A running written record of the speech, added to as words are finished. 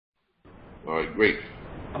All right, great.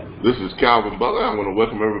 This is Calvin Butler. I want to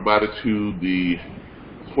welcome everybody to the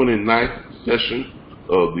 29th session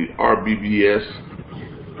of the RBBS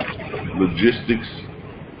Logistics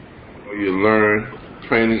where you learn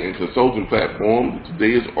training and consulting platform.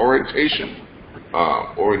 Today is orientation.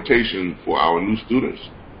 Orientation for our new students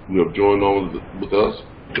who have joined on with us,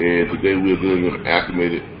 and today we are getting them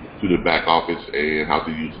acclimated to the back office and how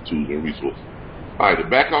to use the tools and resources. All right, the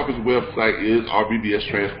back office website is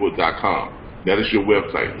rbbstransport.com. That is your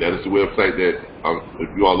website. That is the website that, if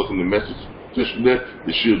you are looking at the message there,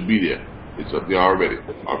 it should be there. It's up there already,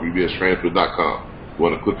 rbbstransport.com. You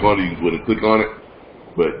want to click on it, you can go ahead and click on it.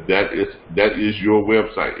 But that is your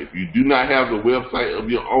website. If you do not have the website of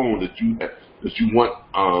your own that you want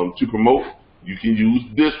to promote, you can use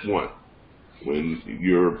this one. When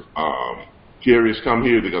your carriers come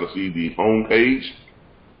here, they're going to see the home page.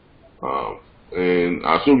 And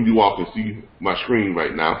I assume you all can see my screen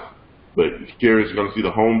right now. But carriers are going to see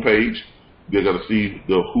the home page. They're going to see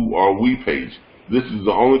the Who Are We page. This is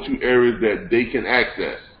the only two areas that they can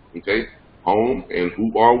access. Okay, home and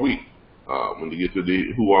Who Are We. When they get to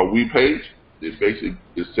the Who Are We page, it's basically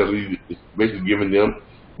giving them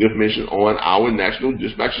the information on our National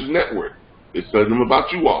Dispatchers Network. It's telling them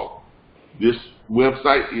about you all. This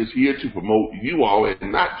website is here to promote you all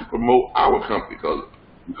and not to promote our company, because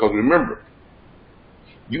remember,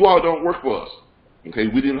 you all don't work for us. Okay,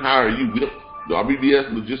 we didn't hire you. The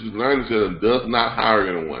RBBS Logistics Learning Center does not hire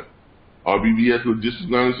anyone. RBBS Logistics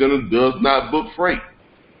Learning Center does not book freight.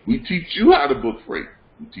 We teach you how to book freight.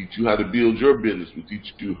 We teach you how to build your business. We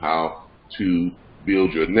teach you how to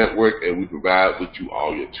build your network, and we provide with you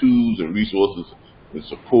all your tools and resources and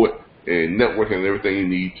support and networking and everything you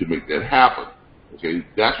need to make that happen. Okay,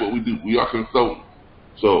 that's what we do. We are consultants.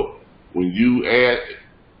 So when you add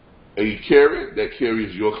a carrier, that carrier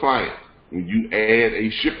is your client. When you add a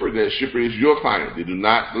shipper, that shipper is your client. They do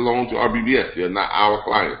not belong to RBBS. They are not our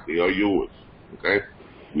clients. They are yours. Okay,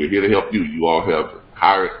 we're here to help you. You all have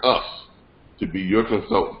hired us to be your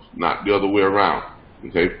consultants, not the other way around.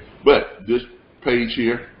 Okay, but this page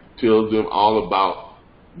here tells them all about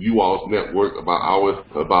you all's network,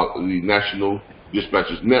 about the National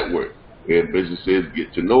Dispatchers Network. It basically says,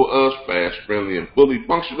 get to know us, fast, friendly, and fully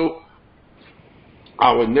functional.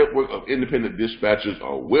 Our network of independent dispatchers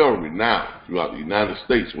are well renowned throughout the United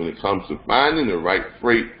States when it comes to finding the right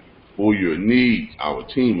freight for your needs. Our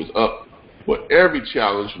team is up for every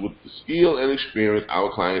challenge with the skill and experience our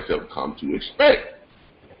clients have come to expect.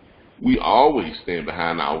 We always stand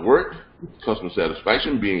behind our work, with customer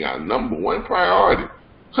satisfaction being our #1 priority.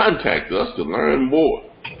 Contact us to learn more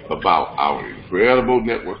about our incredible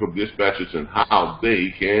network of dispatchers and how they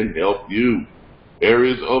can help you.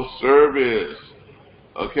 Areas of service.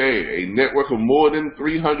 Okay, a network of more than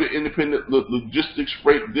 300 independent logistics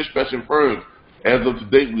freight dispatching firms. As of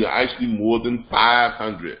today, we are actually more than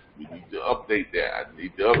 500. We need to update that. I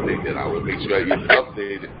need to update that. I will make sure I get it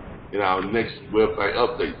updated in our next website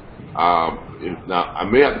update. Now, I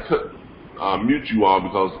may have to mute you all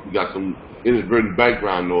because we got some inadvertent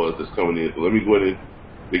background noise that's coming in. So let me go ahead and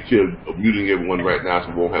take care of muting everyone right now so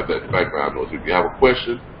we won't have that background noise. If you have a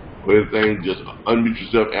question or anything, just unmute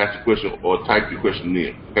yourself, ask the question, or type your question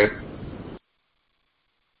in, okay?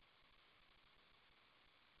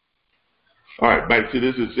 All right, back to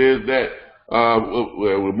this. It says that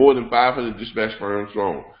we're more than 500 dispatch firms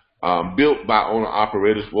strong, built by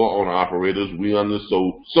owner-operators for owner-operators. We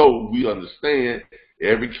understand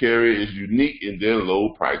every carrier is unique in their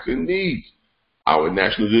load pricing needs. Our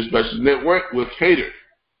National Dispatchers Network will cater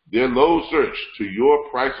their load search to your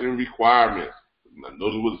pricing requirements. Now,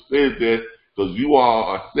 notice what it says there, because you all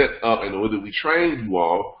are set up, and the way that we train you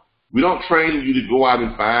all, we don't train you to go out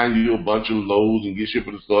and find you a bunch of loads and get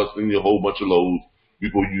shippers to start sending you a whole bunch of loads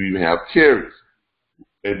before you even have carriers.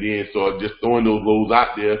 And then start just throwing those loads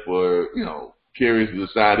out there for, carriers to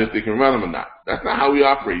decide if they can run them or not. That's not how we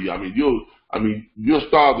operate. You'll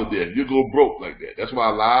starve to death. You'll go broke like that. That's why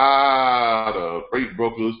a lot of freight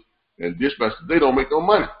brokers and dispatchers, they don't make no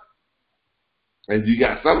money. And you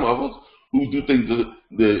got some of us who do things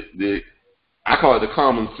I call it the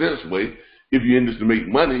common sense way. If you're in this to make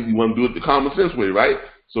money, you want to do it the common sense way, right?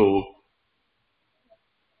 So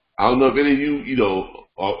I don't know if any of you,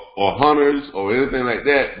 are hunters or anything like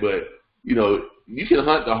that, but you can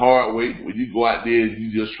hunt the hard way where you go out there and you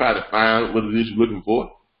just try to find what it is you're looking for.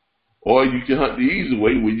 Or you can hunt the easy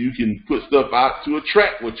way where you can put stuff out to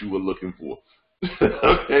attract what you were looking for.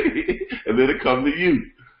 Okay? And then it comes to you.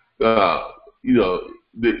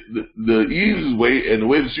 The easiest way and the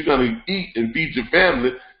way that you're going to eat and feed your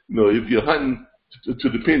family, if you're hunting to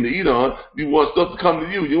depend to eat on, you want stuff to come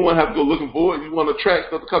to you. You don't want to have to go looking for it. You want to attract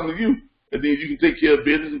stuff to come to you. and then you can take care of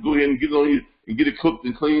business and go ahead and get it on your and get it cooked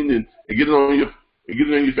and cleaned and get it on your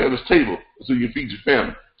family's table so you can feed your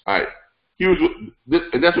family. All right,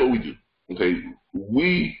 and that's what we do. Okay,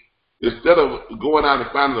 we instead of going out and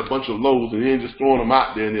finding a bunch of loads and then just throwing them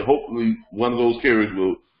out there, and then hopefully one of those carriers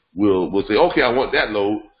will say, okay, I want that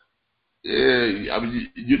load. Yeah, I mean,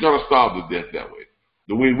 you're gonna starve to death that way.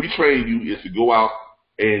 The way we train you is to go out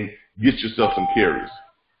and get yourself some carriers.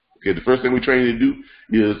 Okay, the first thing we train you to do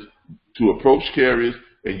is to approach carriers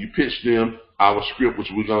and you pitch them our script,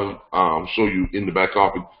 which we're gonna show you in the back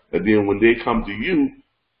office. And then when they come to you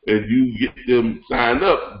and you get them signed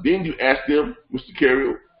up, then you ask them, Mr.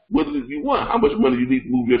 Carrier, what do you want? How much money you need to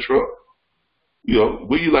move your truck? You know,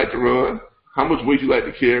 where you like to run? How much weight you like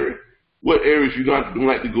to carry? What areas you don't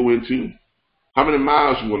like to go into? How many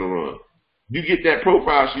miles you want to run? You get that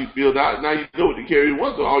profile sheet filled out. Now you know what the carrier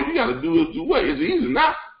wants. So all you got to do is do what? It's easy.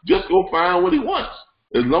 Now just go find what he wants.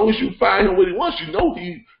 As long as you find him what he wants, you know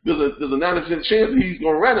there's a 90% chance that he's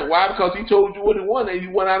going to run it. Why? Because he told you what he wanted and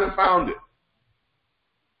you went out and found it.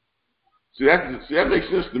 See, that makes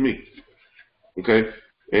sense to me. Okay?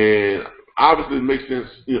 And obviously it makes sense.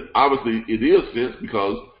 You know, obviously it is sense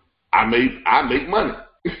because I make money,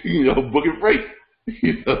 you know, booking freight.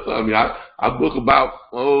 You know, I mean, I book about,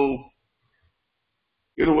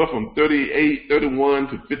 anywhere from 38, 31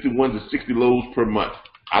 to 51 to 60 loads per month.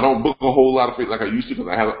 I don't book a whole lot of freight like I used to because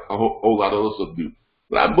I have a whole lot of other stuff to do.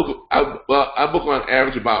 But I book on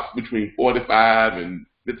average about between 45 and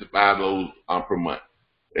 55 loads per month.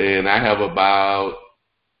 And I have about,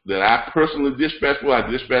 that I personally dispatch for, I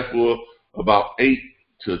dispatch for about 8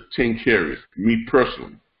 to 10 carriers, me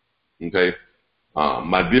personally. Okay?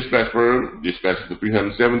 My dispatch firm dispatches for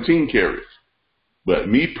 317 carriers. But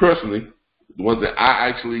me personally, the ones that I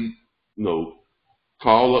actually, you know,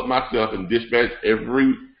 call up myself and dispatch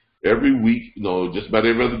every week, you know, just about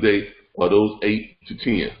every other day, are those 8 to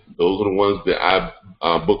 10. Those are the ones that I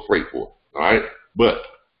book freight for. All right? But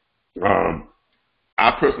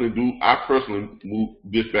I personally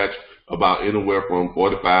dispatch about anywhere from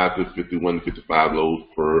 45 to 51 to 55 loads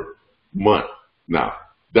per month. Now,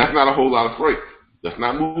 that's not a whole lot of freight. That's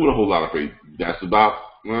not moving a whole lot of freight. That's about,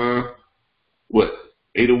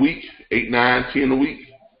 8 a week, 8, 9, 10 a week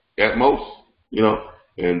at most, you know,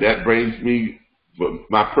 and that brings me,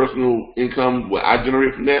 my personal income, what I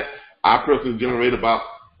generate from that, I personally generate about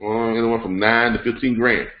anywhere from 9 to 15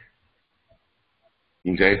 grand.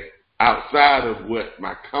 Okay? Outside of what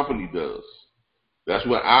my company does. That's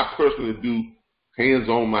what I personally do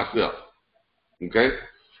hands-on myself. Okay?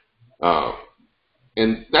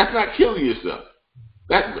 And that's not killing yourself.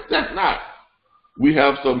 That's not. We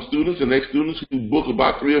have some students and ex-students who book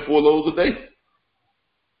about 3 or 4 loads a day.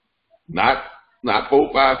 Not 4,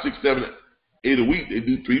 5, 6, 7, 8 a week. They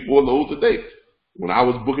do 3, 4 loads a day. When I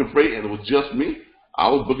was booking freight and it was just me, I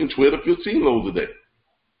was booking 12 to 15 loads a day.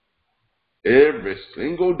 Every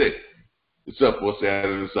single day. Except for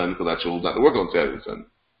Saturday and Sunday because I chose not to work on Saturday and Sunday.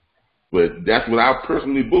 But that's what I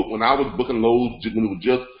personally booked when I was booking loads when it was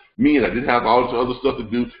just me and I didn't have all this other stuff to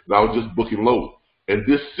do and I was just booking loads. And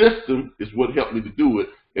this system is what helped me to do it,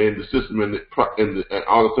 and the system and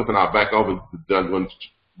all the stuff in our back office that I'm going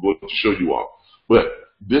to show you all. But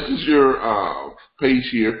this is your page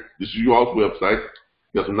here. This is your all's website.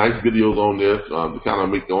 Got some nice videos on there to kind of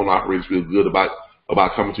make the owner operators feel good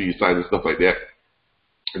about coming to your site and stuff like that.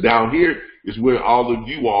 Down here is where all of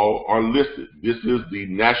you all are listed. This is the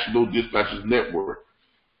National Dispatchers Network.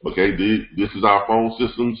 Okay, this is our phone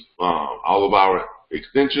systems, all of our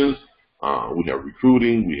extensions. We have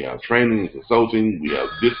recruiting, we have training and consulting, we have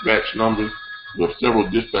dispatch numbers. We have several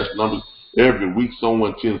dispatch numbers. Every week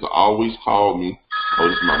someone tends to always call me. Oh,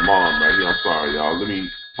 this is my mom right here. I'm sorry, y'all. Let me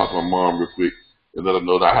talk to my mom real quick and let her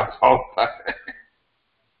know that I have to talk about it.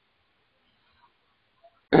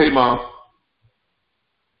 Hey, Mom.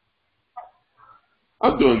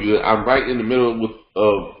 I'm doing good. I'm right in the middle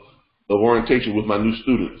of orientation with my new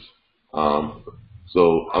students.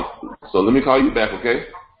 So let me call you back, okay?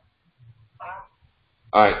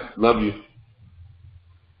 All right, love you.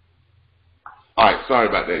 All right, sorry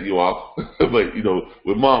about that, you all. But you know,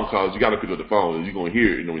 when Mom calls, you got to pick up the phone, and you're gonna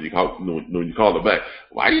hear it. You know, when you call, when you call her back.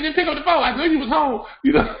 Why you didn't pick up the phone? I knew you was home.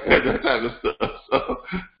 You know, that type of stuff.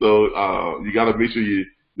 So you got to make sure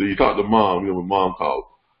you talk to Mom. You know, when Mom calls.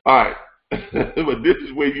 All right. But this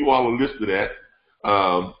is where you all are listed at.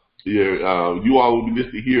 You all will be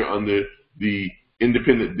listed here under the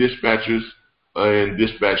independent dispatchers and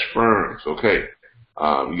dispatch firms. Okay.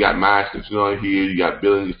 You got my extension on here. You got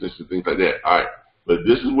billing extension, things like that. All right. But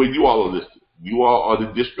this is where you all are listed. You all are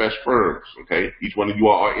the dispatch firms. Okay. Each one of you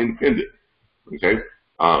all are independent. Okay.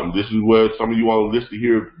 This is where some of you all are listed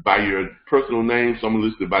here by your personal name, some are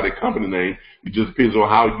listed by their company name. It just depends on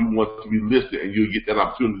how you want to be listed, and you'll get that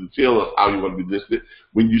opportunity to tell us how you want to be listed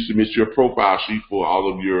when you submit your profile sheet for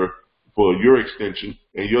all of your extension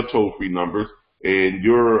and your toll-free numbers and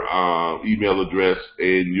your email address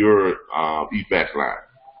and your e-fax line.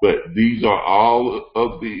 But these are all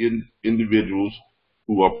of the individuals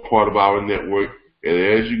who are part of our network, and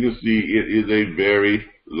as you can see, it is a very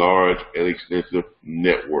large and extensive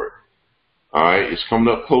network. All right, it's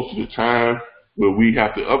coming up close to the time where we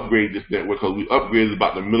have to upgrade this network, because we upgraded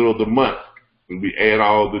about the middle of the month when we add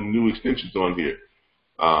all the new extensions on here.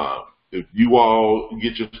 If you all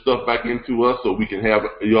get your stuff back into us so we can have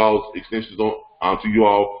y'all's extensions on to you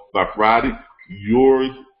all by Friday,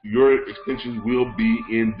 your extensions will be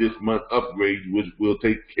in this month upgrade, which we will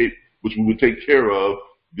take care of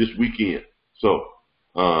this weekend. So,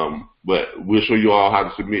 but we'll show you all how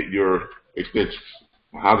to submit your extensions,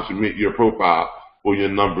 how to submit your profile for your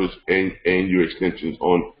numbers and your extensions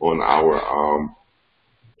on our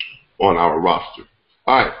roster.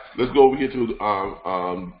 All right, let's go over here to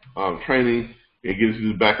training and get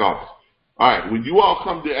into the back office. All right, when you all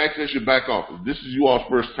come to access your back office, this is you all's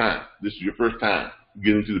first time. This is your first time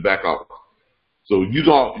getting to the back office. So you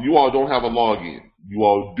all don't have a login. You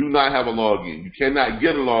all do not have a login. You cannot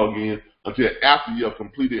get a login until after you have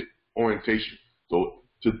completed orientation. So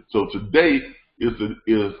today is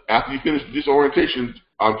after you finish this orientation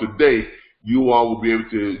today, you all will be able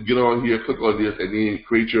to get on here, click on this, and then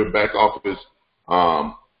create your back office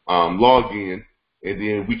login, and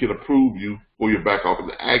then we can approve you for your back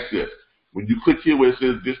office access. When you click here where it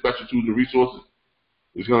says dispatcher tools and resources,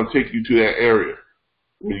 it's going to take you to that area.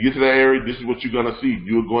 When you get to that area, this is what you're going to see.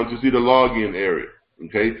 You're going to see the login area.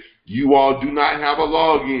 Okay? You all do not have a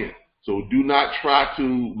login, so do not try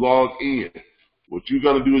to log in. What you're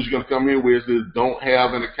going to do is you're going to come here where it says don't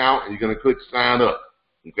have an account, and you're going to click sign up.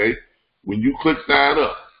 Okay? When you click sign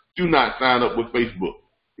up, do not sign up with Facebook.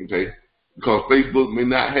 Okay? Because Facebook may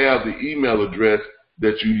not have the email address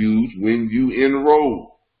that you use when you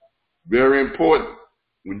enroll. Very important.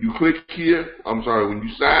 When you click here, when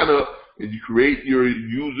you sign up and you create your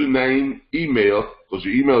username email, because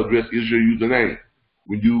your email address is your username.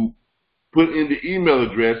 When you put in the email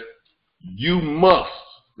address, you must,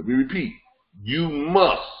 let me repeat, you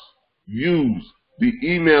must use the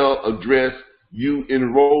email address you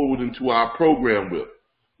enrolled into our program with.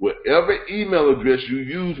 Whatever email address you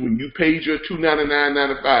use when you paid your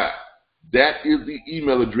 $299.95, that is the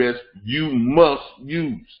email address you must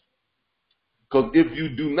use. Because if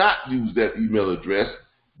you do not use that email address,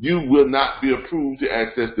 you will not be approved to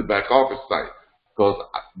access the back office site. Because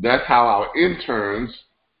that's how our interns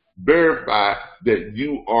verify that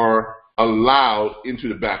you are allowed into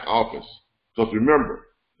the back office. Because remember,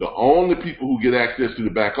 the only people who get access to the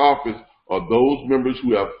back office are those members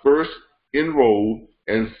who have first enrolled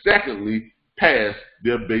and secondly passed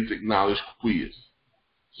their basic knowledge quiz.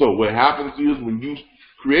 So what happens is when you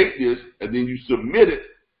create this and then you submit it,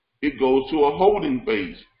 it goes to a holding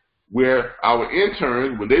phase where our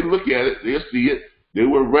interns, when they look at it, they'll see it, they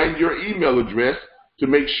will run your email address to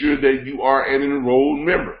make sure that you are an enrolled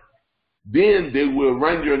member. Then they will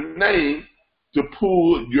run your name to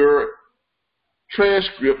pull your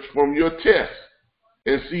transcripts from your test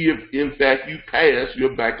and see if, in fact, you pass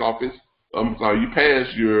your you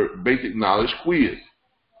pass your basic knowledge quiz.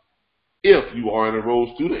 If you are an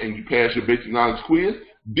enrolled student and you pass your basic knowledge quiz,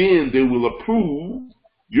 then they will approve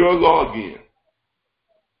your login.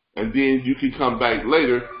 And then you can come back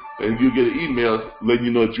later and you get an email letting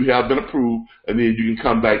you know that you have been approved, and then you can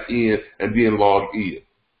come back in and then log in.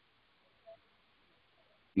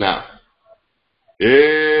 Now,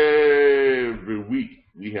 every week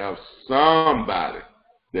we have somebody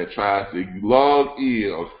that tries to log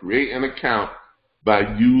in or create an account by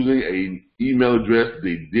using an email address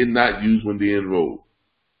they did not use when they enrolled.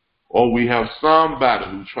 Or we have somebody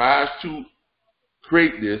who tries to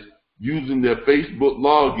create this using their Facebook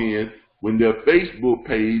login when their Facebook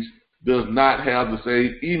page does not have the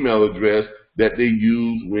same email address that they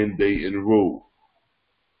used when they enrolled.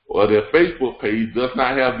 Or their Facebook page does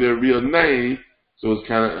not have their real name, so it's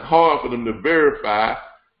kind of hard for them to verify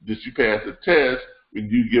that you passed the test when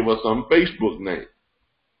you give us some Facebook name.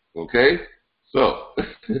 Okay? So,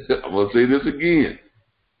 I'm going to say this again.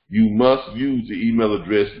 You must use the email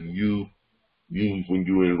address you use when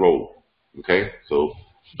you enroll. Okay? So,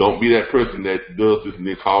 don't be that person that does this and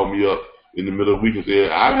then call me up in the middle of the week and say,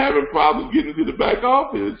 I'm having problems getting to the back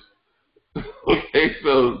office. Okay?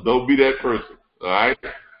 So, don't be that person. All right?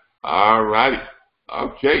 All righty.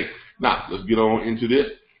 Okay. Now, let's get on into this.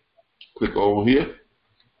 Click over here.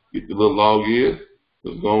 Get the little login.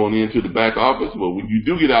 Let's go on into the back office. Well, when you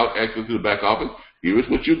do get out access to the back office, here is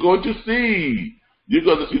what you're going to see. You're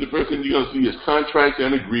going to see the first thing you're going to see is contracts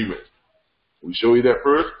and agreements. We show you that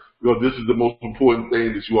first because this is the most important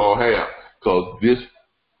thing that you all have. Because this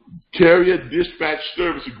carrier dispatch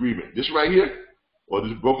service agreement, this right here, or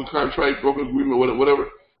this broker contract, broker agreement, whatever,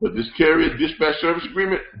 but this carrier dispatch service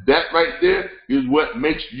agreement, that right there is what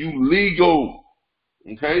makes you legal.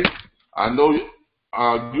 Okay? I know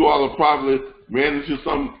you all are probably ran into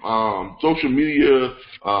some social media,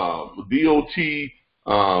 DOT,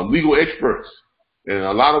 legal experts. And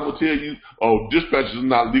a lot of them will tell you, oh, dispatch is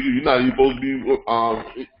not legal. You're not even supposed to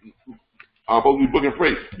be booking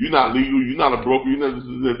freight. You're not legal. You're not a broker. You're not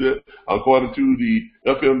this. According to the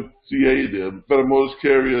FMCA, the Federal Motors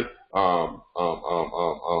Carrier,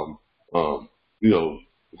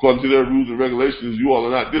 according to their rules and regulations, you all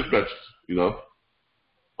are not dispatchers.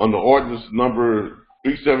 On the ordinance number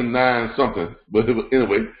 379 something. But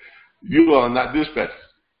anyway, you are not dispatchers.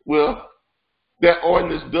 Well, that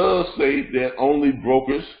ordinance does say that only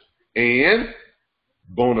brokers and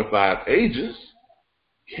bona fide agents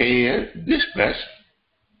can dispatch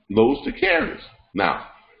loads to carriers. Now,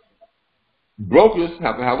 brokers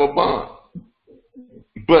have to have a bond.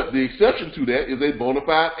 But the exception to that is a bona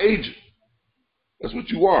fide agent. That's what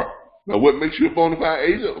you are. Now, what makes you a bona fide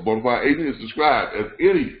agent? A bona fide agent is described as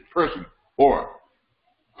any person or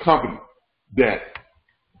company that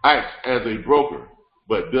acts as a broker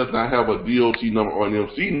but does not have a DOT number or an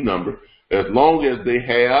MC number, as long as they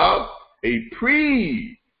have a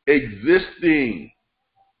pre-existing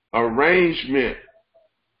arrangement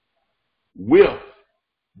with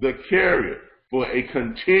the carrier for a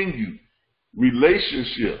continued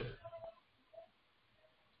relationship.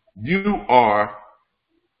 You are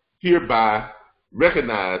hereby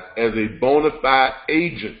recognized as a bona fide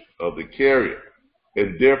agent of the carrier,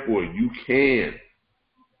 and therefore you can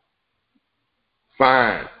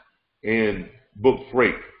find and book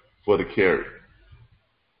freight for the carrier.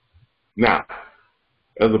 Now,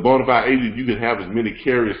 as a bona fide agent, you can have as many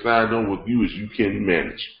carriers signed on with you as you can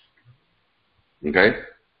manage. Okay?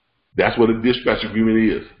 That's what a dispatch agreement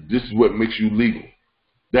is. This is what makes you legal.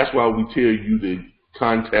 That's why we tell you to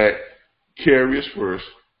contact carriers first,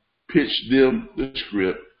 pitch them the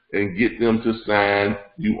script, and get them to sign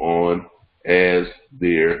you on as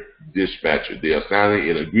their dispatcher. They are signing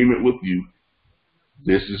an agreement with you.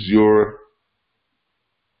 This is your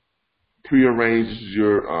prearranged. This is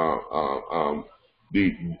your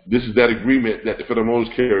this is that agreement that the Federal Motors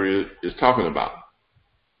Carrier is talking about.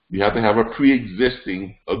 You have to have a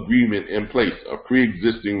pre-existing agreement in place, a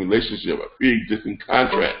pre-existing relationship, a pre-existing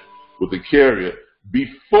contract with the carrier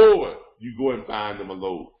before you go and find them a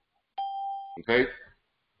load. Okay?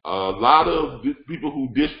 A lot of people who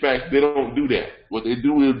dispatch, they don't do that. What they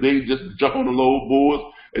do is they just jump on the load boards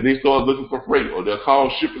and they start looking for freight, or they'll call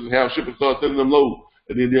shippers and have shippers start sending them loads,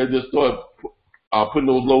 and then they'll just start putting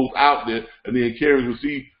those loads out there, and then carriers will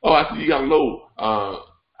see, oh, I see you got a load.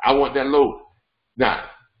 I want that load. Now,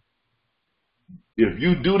 if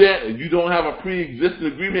you do that and you don't have a pre-existing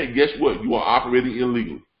agreement, guess what? You are operating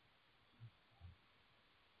illegally.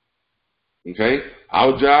 Okay?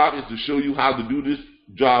 Our job is to show you how to do this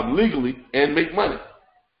job legally and make money.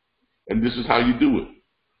 And this is how you do it.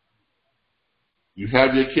 You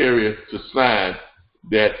have your carrier to sign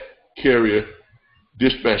that carrier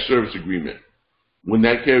dispatch service agreement. When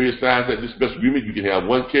that carrier signs that dispatch agreement, you can have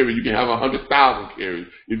one carrier, you can have 100,000 carriers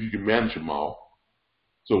if you can manage them all.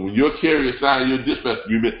 So when your carrier signs your dispatch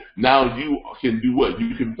agreement, now you can do what?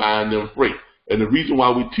 You can find them freight. And the reason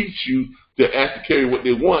why we teach you to ask the carrier what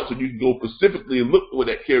they want, so you can go specifically and look for what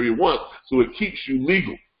that carrier wants, so it keeps you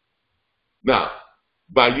legal. Now,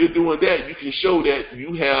 by you doing that, you can show that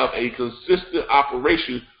you have a consistent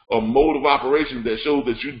operation or mode of operation that shows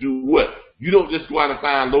that you do what? You don't just go out and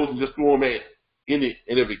find loads and just throw them at any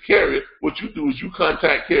and every carrier. What you do is you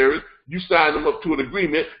contact carriers, you sign them up to an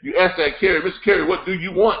agreement, you ask that carrier, Mr. Carrier, what do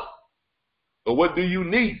you want? Or what do you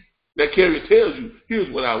need? That carrier tells you, here's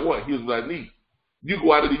what I want, here's what I need. You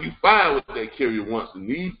go out and you find what that carrier wants and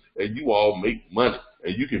needs, and you all make money.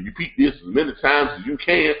 And you can repeat this as many times as you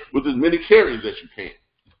can with as many carriers as you can.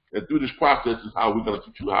 And through this process is how we're going to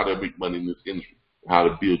teach you how to make money in this industry, how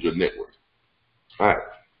to build your network. All right.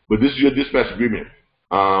 But this is your dispatch agreement.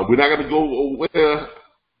 We're not going to go over.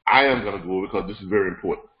 I am going to go over because this is very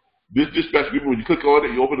important. This dispatch agreement, when you click on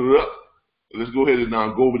it, you open it up. Let's go ahead and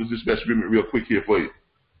go over this dispatch agreement real quick here for you.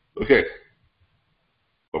 Okay.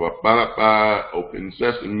 Open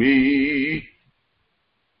sesame.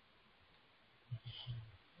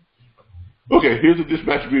 Okay, here's the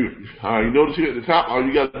dispatch agreement. You notice here at the top, all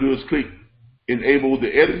you got to do is click enable the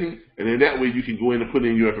editing, and then that way you can go in and put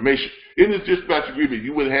in your information. In this dispatch agreement,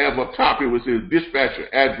 you would have up top here where it says dispatcher,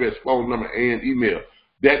 address, phone number, and email.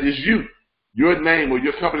 That is you. Your name or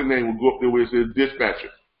your company name will go up there where it says dispatcher.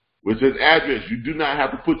 Where it says address, you do not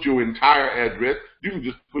have to put your entire address. You can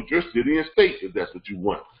just put your city and state if that's what you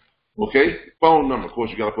want. Okay? Phone number, of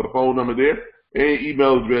course, you got to put a phone number there, and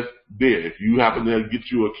email address there. If you happen to get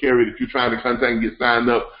you a carrier that you're trying to contact and get signed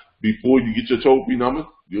up before you get your toll-free number,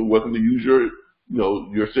 you're welcome to use your,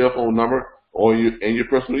 your cell phone number or your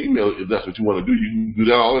personal email if that's what you want to do. You can do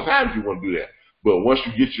that all the time if you want to do that. But once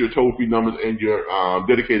you get your toll-free numbers and your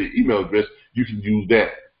dedicated email address, you can use that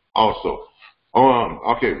also.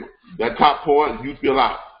 Okay, that top part, you fill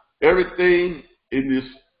out everything in this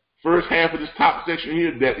first half of this top section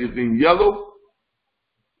here that is in yellow,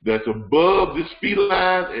 that's above this fee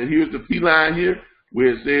line, and here's the fee line here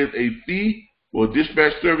where it says a fee for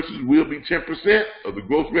dispatch services will be 10% of the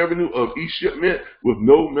gross revenue of each shipment with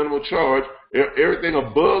no minimum charge. Everything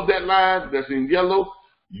above that line that's in yellow,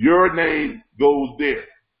 your name goes there.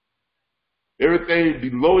 Everything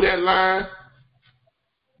below that line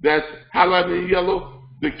that's highlighted in yellow,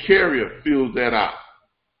 the carrier fills that out.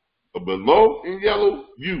 Below in yellow,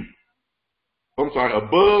 you. I'm sorry,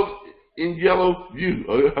 above in yellow, you.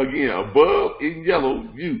 Again, above in yellow,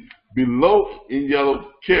 you. Below in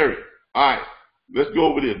yellow, carrier. All right, let's go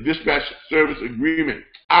over there. Dispatch service agreement.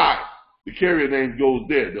 The carrier name goes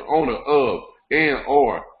there. The owner of and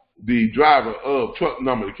or the driver of truck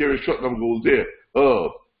number. The carrier's truck number goes there.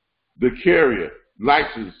 Of the carrier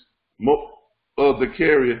license of the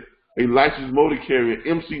carrier, a licensed motor carrier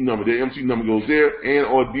MC number. The MC number goes there, and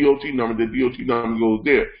or DOT number. The DOT number goes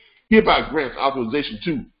there. Hereby grants authorization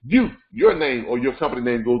to you. Your name or your company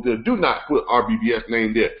name goes there. Do not put RBBS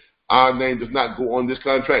name there. Our name does not go on this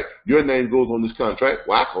contract. Your name goes on this contract.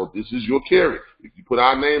 Why? Because this is your carrier. If you put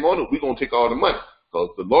our name on it, we're going to take all the money.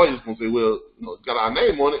 Because the lawyer's going to say, well, it's got our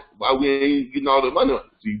name on it. Why we ain't getting all the money on it?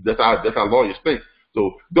 See, that's how lawyers think.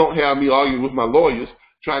 So don't have me arguing with my lawyers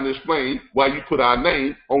trying to explain why you put our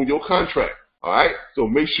name on your contract. All right? So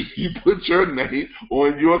make sure you put your name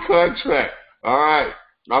on your contract. All right?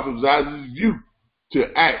 Authorizes you to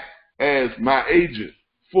act as my agent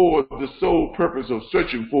for the sole purpose of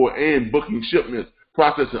searching for and booking shipments,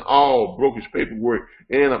 processing all brokerage paperwork,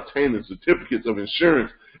 and obtaining certificates of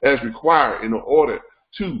insurance as required in order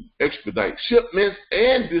to expedite shipments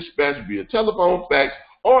and dispatch via telephone, fax,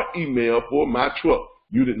 or email for my truck.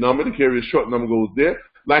 Unit number, the carrier's truck number goes there.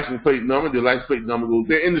 License plate number, the license plate number goes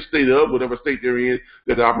there. In the state of, whatever state they're in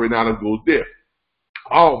that they're operating out of goes there.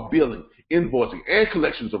 All billing, invoicing, and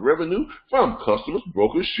collections of revenue from customers,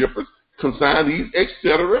 brokers, shippers, consignees,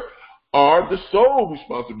 etc., are the sole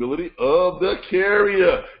responsibility of the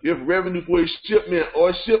carrier. If revenue for a shipment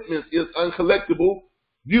or shipments is uncollectible,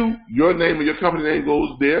 your name or your company name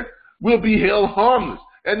goes there, will be held harmless,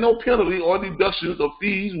 and no penalty or deductions of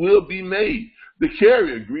fees will be made. The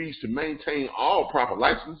carrier agrees to maintain all proper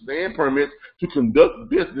licenses and permits to conduct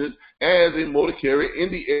business as a motor carrier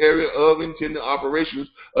in the area of intended operations.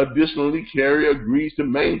 Additionally, carrier agrees to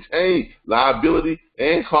maintain liability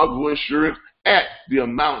and cargo insurance at the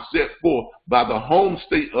amount set forth by the home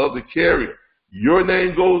state of the carrier. Your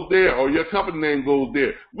name goes there or your company name goes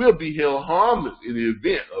there, will be held harmless in the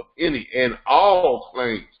event of any and all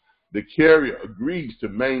claims. The carrier agrees to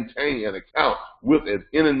maintain an account with an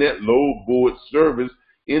internet load board service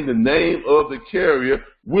in the name of the carrier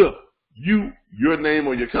with your name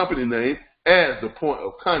or your company name as the point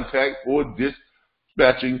of contact for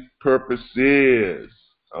dispatching purposes.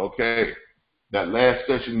 Okay, that last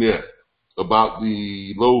section there about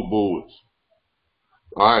the load boards.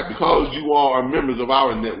 All right, because you all are members of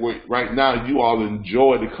our network right now, you all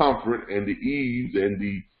enjoy the comfort and the ease and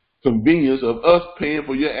the convenience of us paying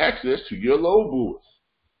for your access to your load boards.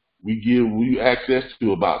 We give you access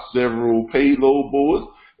to about several paid load boards,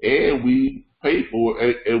 and we pay for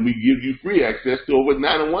it, and we give you free access to over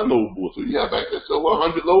 91 load boards. So you have access to over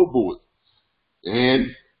 100 load boards.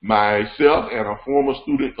 And myself and a former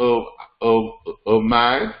student of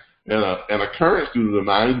mine and a current student of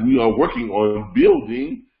mine, we are working on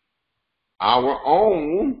building our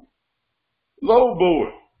own load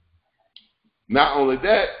board. Not only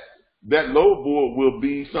that, that load board will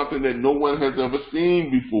be something that no one has ever seen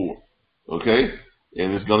before, okay?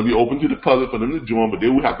 And it's going to be open to the public for them to join, but they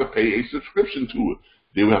will have to pay a subscription to it.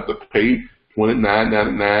 They will have to pay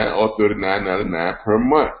 $29.99 or $39.99 per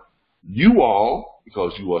month. You all,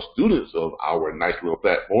 because you are students of our nice little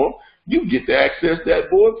platform, you get to access that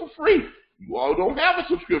board for free. You all don't have a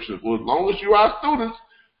subscription. For as long as you are students,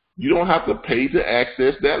 you don't have to pay to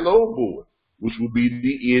access that load board. which will be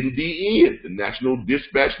the NDN, the National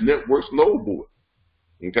Dispatch Network's load board.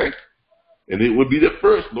 Okay? And it would be the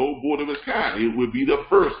first load board of its kind. It would be the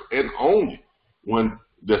first and only one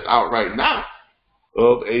that's out right now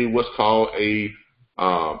of a what's called a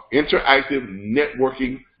interactive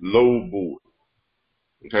networking load board.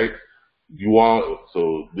 Okay?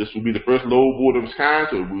 So this will be the first load board of its kind,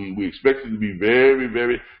 so we expect it to be very,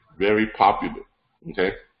 very, very popular.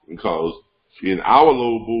 Okay? Because in our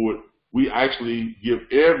load board, we actually give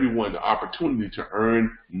everyone the opportunity to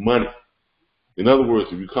earn money. In other words,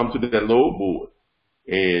 if you come to that load board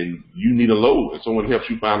and you need a load and someone helps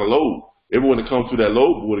you find a load, everyone that comes to that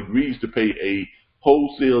load board agrees to pay a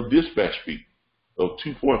wholesale dispatch fee of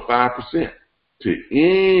 2.5% to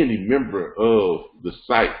any member of the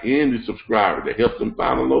site, any subscriber that helps them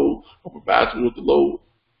find a load or provides them with the load.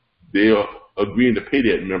 They're agreeing to pay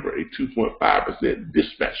that member a 2.5%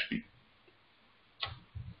 dispatch fee.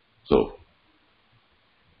 So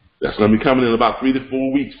that's going to be coming in about 3 to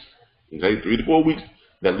 4 weeks. Okay, 3 to 4 weeks,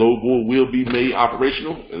 that load board will be made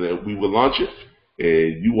operational, and then we will launch it,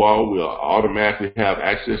 and you all will automatically have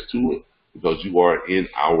access to it because you are in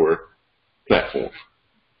our platform.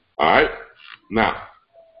 All right, now,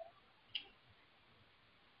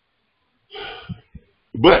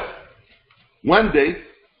 but one day,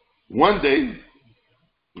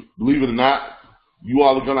 believe it or not, you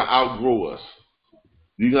all are going to outgrow us.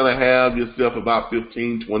 You're going to have yourself about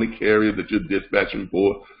 15, 20 carriers that you're dispatching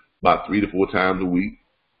for about 3 to 4 times a week.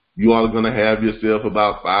 You all are going to have yourself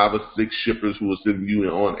about 5 or 6 shippers who are sending you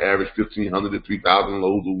on average 1,500 to 3,000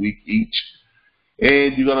 loads a week each.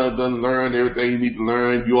 And you're going to learn everything you need to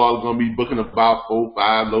learn. You all are going to be booking about 4 or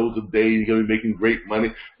 5 loads a day. You're going to be making great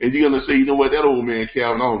money. And you're going to say, you know what, that old man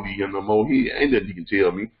Calvin, I don't need him no more. He ain't nothing you can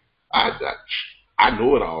tell me. I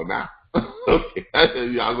know it all now. Okay. I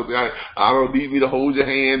don't need me to hold your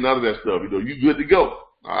hand, none of that stuff. You know, you're good to go.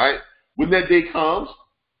 All right. When that day comes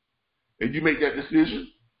and you make that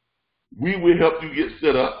decision, we will help you get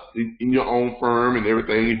set up in your own firm and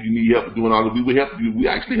everything. If you need help doing all of it, we will help you. We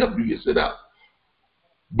actually help you get set up.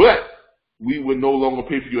 But we will no longer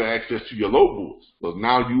pay for your access to your load boards. So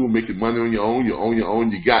now you are making money on your own. You're on your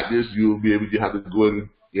own. You got this. You'll be able to have to go in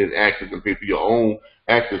and access and pay for your own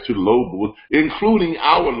access to the load board, including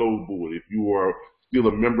our load board. If you are still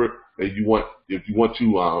a member and if you want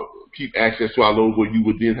to keep access to our load board, you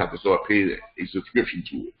would then have to start paying a subscription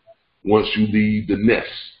to it once you leave the nest.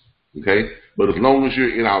 Okay? But as long as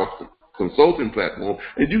you're in our consulting platform,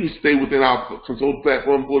 and you can stay within our consulting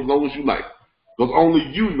platform for as long as you like, because only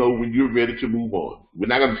you know when you're ready to move on. We're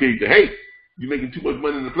not going to tell you, hey, you're making too much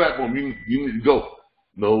money in the platform, you need to go.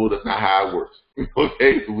 No, that's not how it works.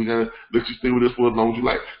 Okay? So we're going to let you stay with us for as long as you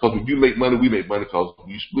like. Because if you make money, we make money because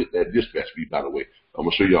you split that dispatch fee, by the way. I'm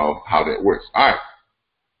going to show y'all how that works. All right.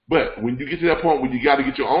 But when you get to that point where you got to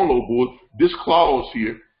get your own load board, this clause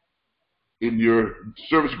here in your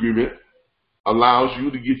service agreement allows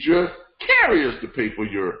you to get your carriers to pay for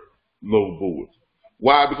your load boards.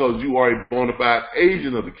 Why? Because you are a bona fide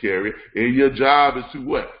agent of the carrier, and your job is to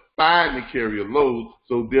what? Find the carrier loads,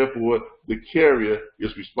 so therefore the carrier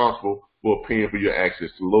is responsible for paying for your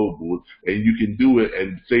access to load boards, and you can do it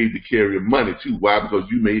and save the carrier money too. Why? Because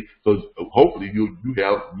hopefully you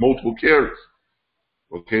have multiple carriers.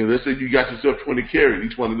 Okay, let's say you got yourself 20 carriers.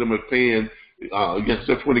 Each one of them is paying, you got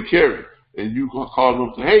yourself 20 carriers, and you call them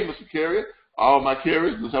and say, hey, Mr. Carrier, all my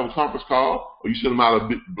carriers, let's have a conference call, or you send them out a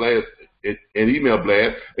blast, an email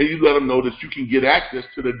blast, and you let them know that you can get access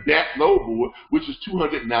to the DAT load board, which is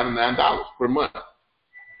 $299 per month.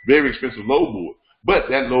 Very expensive load board. But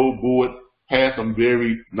that load board has some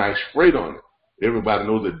very nice freight on it. Everybody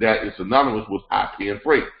knows that DAT is synonymous with high-paying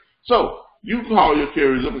freight. So you call your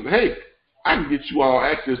carriers up and say, hey, I can get you all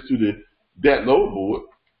access to the DAT load board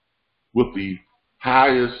with the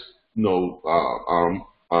highest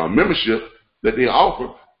membership that they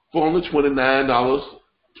offer for only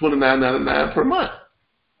 $29.99 per month.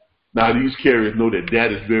 Now, these carriers know that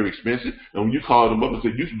that is very expensive, and when you call them up and say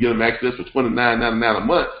you can get them access for $29.99 a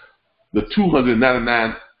month, the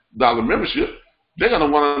 $299 membership, they're going to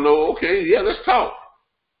want to know, okay, yeah, let's talk.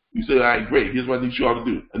 You say, all right, great, here's what I need you all to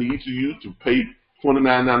do. I need each of you to pay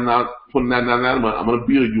 $29.99 a month. I'm going to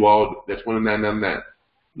bill you all that $29.99,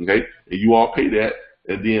 okay? And you all pay that,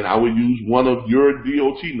 and then I will use one of your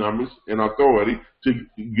DOT numbers and authority to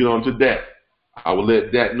get onto that. I will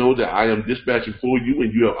let that know that I am dispatching for you,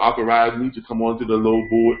 and you have authorized me to come onto the load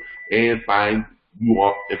board and find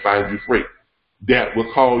you freight. That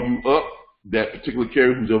will call you up. That particular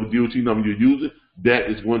carrier, whose ever DOT number you're using, that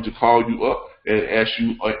is going to call you up and ask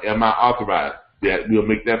you, am I authorized? That will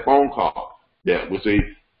make that phone call. That will say,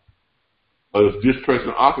 is this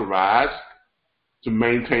person authorized to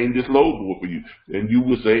maintain this load board for you. And you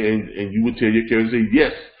would say, and you would tell your carrier, say,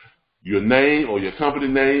 yes, your name or your company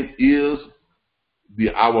name is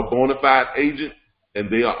our bona fide agent, and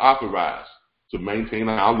they are authorized to maintain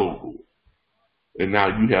our load board. And now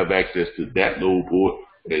you have access to that load board,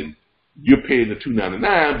 and you're paying the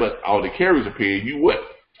 $299, but all the carriers are paying you what?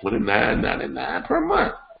 $29.99 per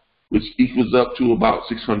month, which equals up to about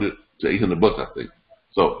 $600 to $800, I think.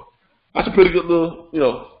 So that's a pretty good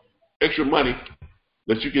little, extra money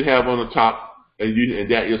that you can have on the top, and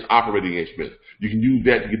that is operating expense. You can use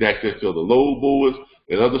that to get access to the load boards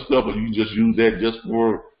and other stuff, or you can just use that just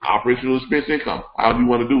for operational expense income, however you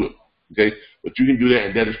want to do it. Okay, but you can do that,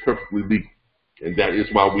 and that is perfectly legal, and that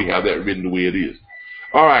is why we have that written the way it is.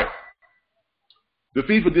 All right. The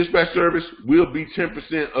fee for dispatch service will be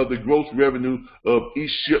 10% of the gross revenue of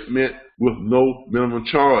each shipment with no minimum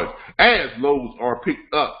charge. As loads are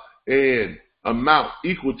picked up, an amount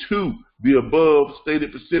equal to the above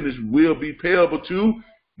stated percentage will be payable to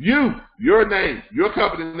you, your name, your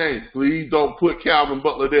company name. Please don't put Calvin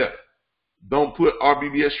Butler there. Don't put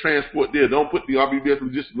RBBS Transport there. Don't put the RBBS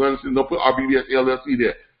Logistics London. Don't put RBBS LLC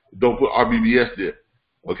there. Don't put RBBS there.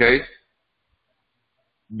 Okay?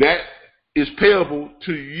 That is payable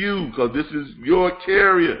to you because this is your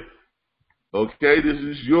carrier. Okay? This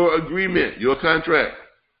is your agreement, your contract.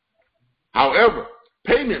 However,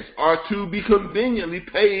 payments are to be conveniently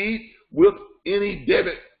paid with any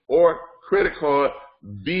debit or credit card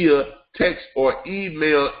via text or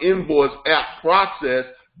email invoice app processed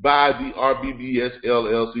by the RBBS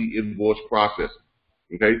LLC invoice processor.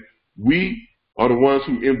 Okay? We are the ones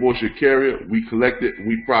who invoice your carrier. We collect it and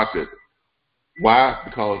we process it. Why?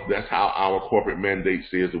 Because that's how our corporate mandate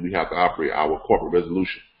says that we have to operate, our corporate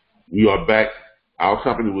resolution. We are backed. Our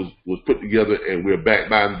company was put together, and we're backed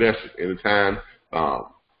by investors. In the time,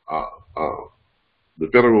 the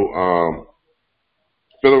Federal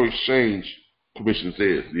Exchange Commission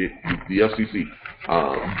says, the FCC,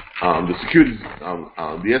 the Securities,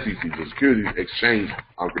 the SEC, the Securities Exchange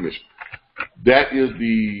Commission. That is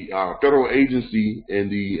the federal agency and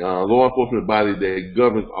the law enforcement body that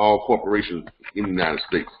governs all corporations in the United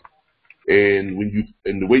States. And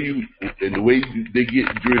the way they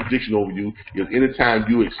get jurisdiction over you is anytime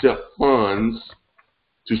you accept funds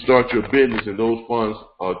to start your business, and those funds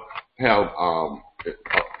are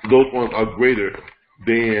greater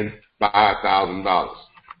than $5,000.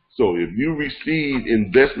 So if you receive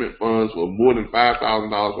investment funds for more than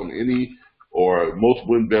 $5,000 from any or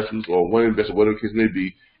multiple investments or one investment, whatever the case may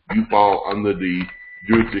be, you fall under the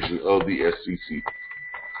jurisdiction of the SEC.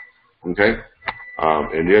 Okay?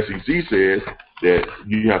 And the SEC says that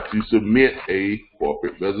you have to submit a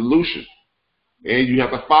corporate resolution. And you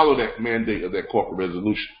have to follow that mandate of that corporate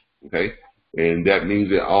resolution. Okay? And that means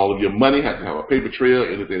that all of your money has to have a paper trail.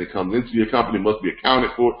 Anything that comes into your company must be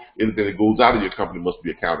accounted for. Anything that goes out of your company must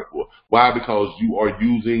be accounted for. Why? Because you are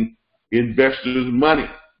using investors' money.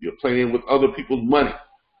 You're playing with other people's money.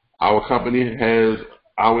 Our company has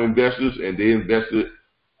our investors, and they invested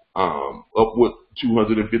upward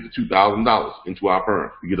 $252,000 into our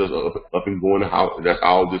firm to get us up and going. That's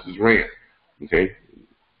how this is ran. Okay,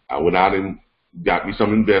 I went out and got me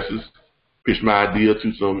some investors, pitched my idea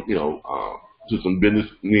to some, to some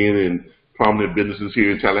businessmen and prominent businesses here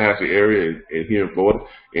in Tallahassee area and here in Florida,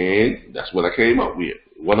 and that's what I came up with.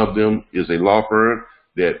 One of them is a law firm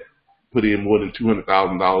that put in more than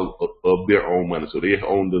 $200,000 of their own money, so they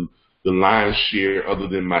own the lion's share, other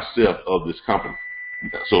than myself, of this company.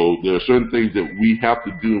 So there are certain things that we have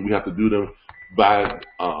to do, and we have to do them by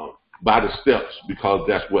the steps, because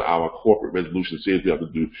that's what our corporate resolution says we have to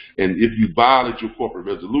do. And if you violate your corporate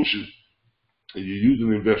resolution and you're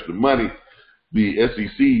using investor money, the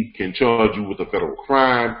SEC can charge you with a federal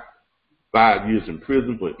crime, 5 years in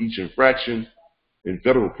prison for each infraction, in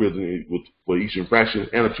federal prison for each infraction,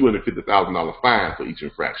 and a $250,000 fine for each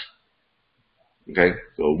infraction. Okay,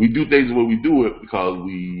 so we do things the way we do it because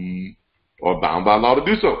we are bound by law to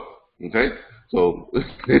do so. Okay, so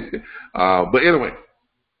but anyway,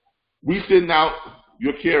 we send out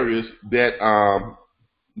your carriers that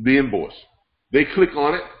the invoice. They click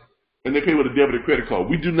on it and they pay with a debit or credit card.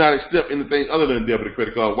 We do not accept anything other than a debit or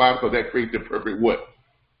credit card. Why? Because that creates the perfect what?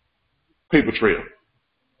 Paper trail.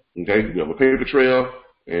 Okay, we have a paper trail,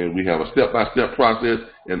 and we have a step-by-step process,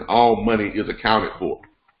 and all money is accounted for.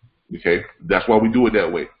 Okay, that's why we do it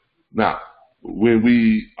that way. Now, when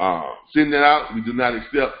we send that out, we do not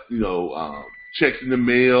accept, checks in the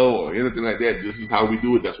mail or anything like that. This is how we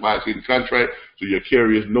do it. That's why it's in the contract, so your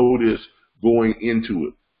carriers know this going into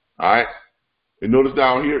it. All right, and notice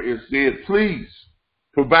down here it said, please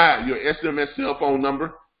provide your SMS cell phone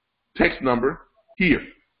number, text number here.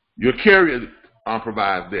 Your carrier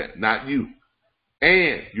provides that, not you.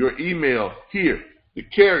 And your email here, the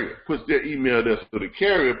carrier puts their email there. So the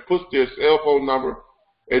carrier puts their cell phone number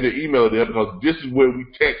and their email there, because this is where we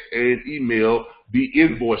text and email the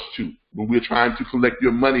invoice to when we're trying to collect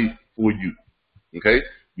your money for you. Okay?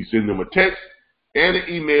 You send them a text and an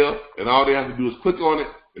email, and all they have to do is click on it,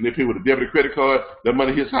 and they pay with a debit or credit card. That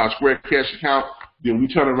money hits our Square Cash account. Then we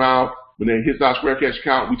turn around. When it hits our Square Cash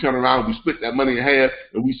account, we turn around, we split that money in half,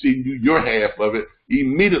 and we send you your half of it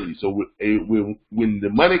immediately. So when the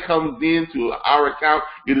money comes into our account,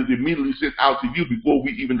 it is immediately sent out to you before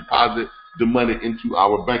we even deposit the money into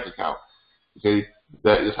our bank account. Okay,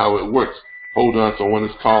 that is how it works. Hold on, someone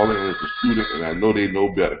is calling, and it's a student, and I know they know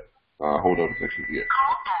better. Hold on a second here.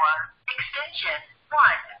 Call for extension 1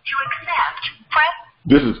 to accept. Press.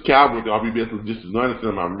 This is Calvin with the RBBS Logistics Learning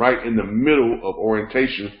Center. I'm right in the middle of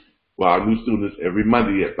orientation for our new students every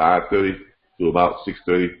Monday at 5:30 to about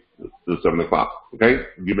 6:30 to 7 o'clock. Okay?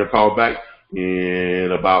 Give me a call back in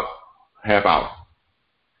about half hour.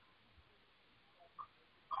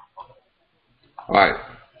 All right.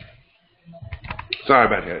 Sorry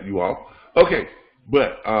about that, you all. Okay,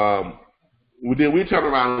 but then we turn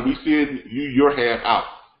around and we send you your half out.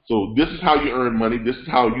 So this is how you earn money. This is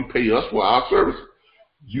how you pay us for our services.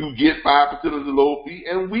 You get 5% of the load fee,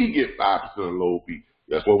 and we get 5% of the load fee.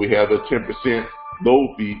 That's why we have a 10%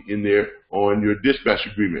 load fee in there on your dispatch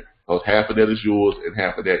agreement, because half of that is yours and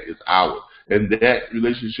half of that is ours. And that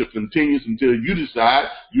relationship continues until you decide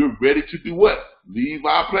you're ready to do what? Leave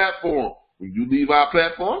our platform. When you leave our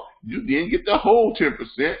platform, you then get the whole 10%,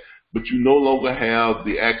 but you no longer have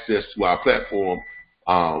the access to our platform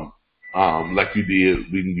like you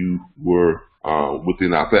did when you were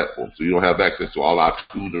within our platform. So you don't have access to all our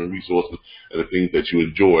tools and resources and the things that you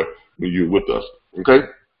enjoy when you're with us. Okay?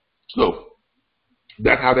 So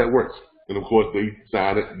that's how that works. And of course, they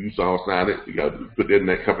sign it. You all sign it. You got to put in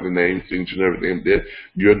that company name, signature, and everything. Then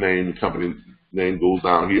your name, the company name goes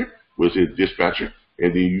down here where it says dispatcher.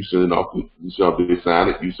 And then you send it off. They sign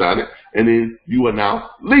it. You sign it. And then you are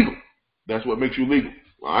now legal. That's what makes you legal.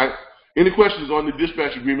 All right? Any questions on the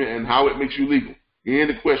dispatch agreement and how it makes you legal?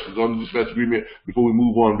 Any questions on the dispatch agreement before we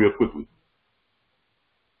move on real quickly?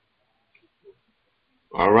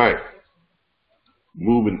 All right.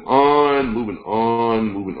 Moving on.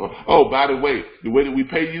 Oh, by the way that we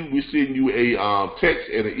pay you, we send you a text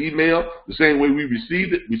and an email. The same way we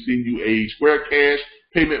received it, we send you a Square Cash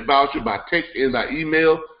payment voucher by text and by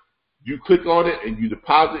email. You click on it and you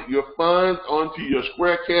deposit your funds onto your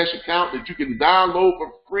Square Cash account that you can download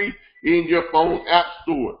for free in your phone app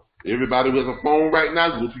store. Everybody who has a phone right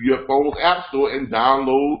now, go to your phone app store and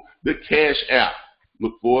download the Cash app.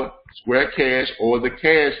 Look for Square Cash or the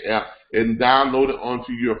Cash app and download it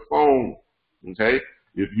onto your phone. Okay?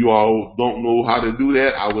 If you all don't know how to do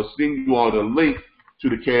that, I will send you all the link to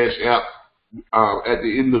the Cash app at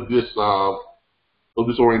the end of this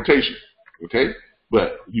orientation. Okay?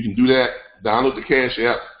 But you can do that, download the Cash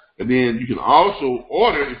app, and then you can also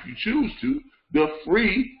order, if you choose to, the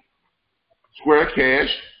free Square Cash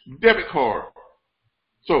debit card.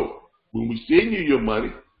 So when we send you your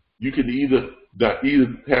money, you can either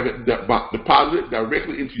have it deposited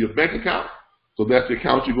directly into your bank account. So that's the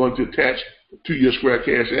account you're going to attach to your Square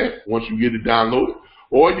Cash app once you get it downloaded,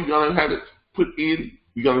 or you're going to have it put in.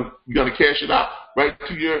 You're going to cash it out right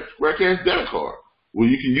to your Square Cash debit card. Well,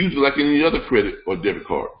 you can use it like any other credit or debit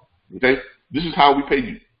card. Okay? This is how we pay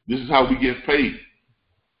you. This is how we get paid.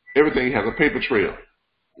 Everything has a paper trail.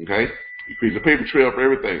 Okay? It creates a paper trail for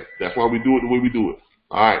everything. That's why we do it the way we do it.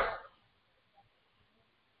 All right.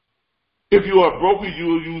 If you are a broker, you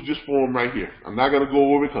will use this form right here. I'm not going to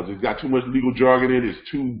go over it because it's got too much legal jargon in it. It's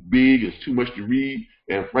too big. It's too much to read.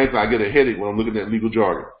 And frankly, I get a headache when I'm looking at legal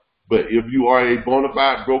jargon. But if you are a bona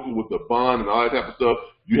fide broker with a bond and all that type of stuff,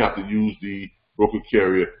 you have to use the broker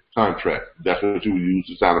carrier contract. That's what you would use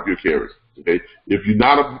to sign up your carriers. Okay? If you're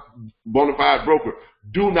not a bona fide broker,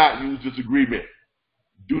 do not use this agreement.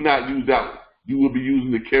 Do not use that one. You will be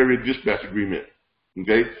using the carrier dispatch agreement.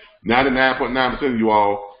 Okay? 99.9% of you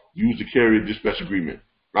all use the carrier dispatch agreement.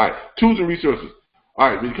 All right. Tools and resources. All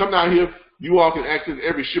right. When you come down here, you all can access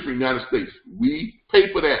every shipper in the United States. We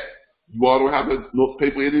pay for that. You all don't have to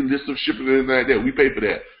pay for any list of shippers or anything like that. We pay for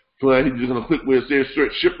that. So you're just going to click where it says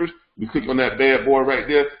search shippers. You click on that bad boy right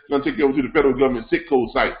there. It's going to take you over to the federal government SIC code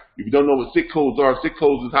site. If you don't know what SIC codes are, SIC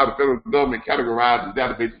codes is how the federal government categorizes the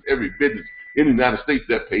database of every business in the United States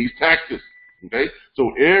that pays taxes. Okay?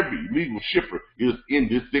 So every legal shipper is in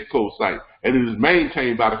this SIC code site. And it is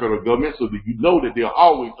maintained by the federal government so that you know that they're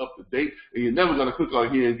always up to date. And you're never going to click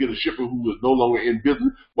on here and get a shipper who is no longer in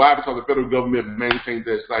business. Why? Because the federal government maintains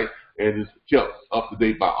that site and is kept up to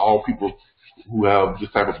date by all people who have this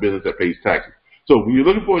type of business that pays taxes. So when you're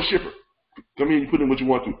looking for a shipper, come in and put in what you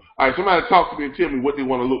want to. All right, somebody talk to me and tell me what they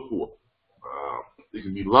want to look for. It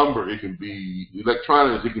can be lumber, it can be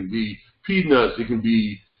electronics, it can be peanuts, it can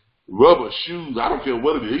be rubber, shoes. I don't care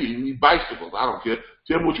what it is. It can be bicycles. I don't care.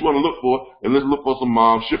 Tell me what you want to look for, and let's look for some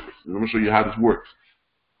shippers. And I'm going to show you how this works.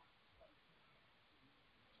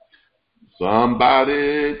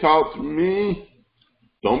 Somebody talk to me.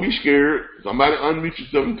 Don't be scared. Somebody unmute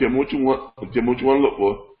yourself and tell me what you want. And tell me what you want to look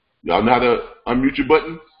for. Y'all know how to unmute your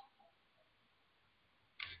buttons?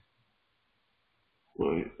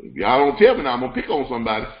 Well, if y'all don't tell me now, I'm going to pick on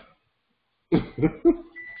somebody.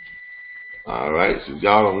 All right, so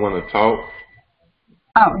y'all don't want to talk.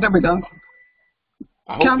 Oh, there we go.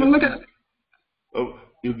 Can we look at it? Oh,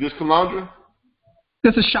 is this Calandra?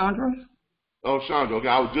 This is Chandra. Oh, Chandra. Okay,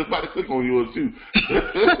 I was just about to click on yours, too.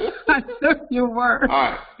 I knew you were. All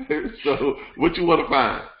right. So what you want to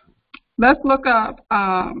find? Let's look up,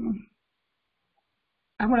 I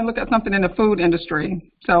want to look at something in the food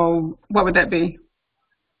industry. So what would that be?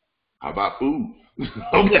 How about food?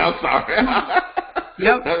 Okay, I'm sorry.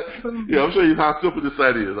 Yep. Yeah, I'm showing you how simple this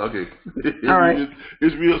site is. Okay. All right.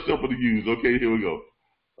 It's real simple to use. Okay, here we go.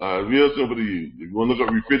 Real simple to use. If you want to look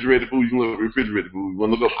up refrigerated food, you can look up refrigerated food. If you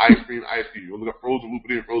want to look up ice cream, ice cream. You want to look up frozen food,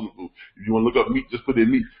 put in frozen food. If you want to look up meat, just put in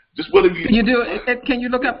meat. Just whatever you do. Can you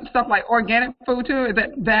look up stuff like organic food too? Is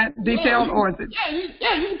that detailed, or is it?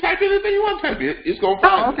 Yeah, you can type in anything you want to type in. It's going to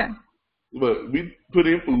find Oh, okay. it. But we put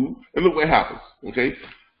in food, and look what happens. Okay.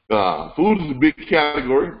 Food is a big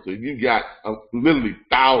category, so you got literally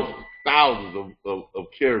thousands of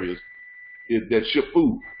carriers that ship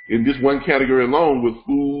food. In this one category alone, with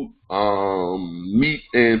food, meat,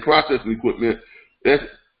 and processing equipment, that's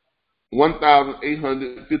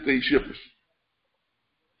 1,858 shippers.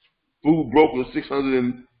 Food brokers,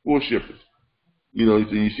 604 shippers. You know,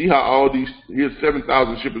 so you see how all these, here's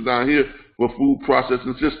 7,000 shippers down here for food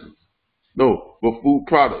processing systems. No, for food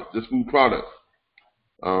products, just food products.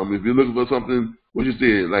 If you're looking for something, what you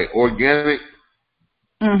said, like organic,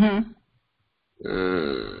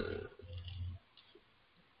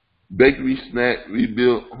 bakery, snack,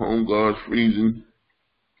 rebuilt, home guards, freezing,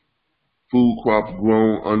 food crops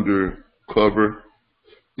grown under cover,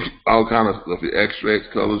 all kind of stuff, the extracts,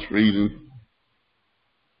 colors, freezing.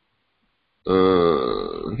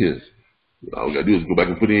 Yes. All we gotta do is go back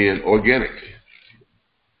and put in organic.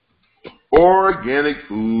 Organic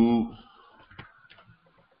food.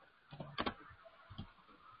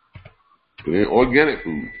 Put in organic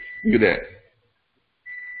food. Look at that.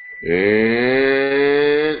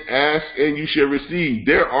 And ask and you shall receive.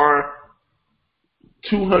 There are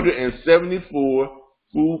 274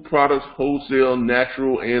 food products, wholesale,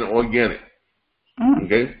 natural, and organic.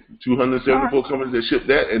 Okay? 274 companies that ship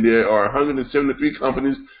that, and there are 173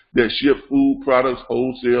 companies that ship food products,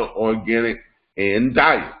 wholesale, organic, and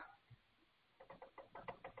diet.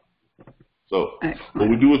 So what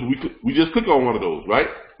we do is we just click on one of those, right?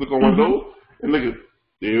 Click on one of those, and look at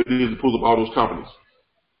there it is. It pulls up all those companies.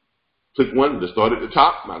 Click one to start at the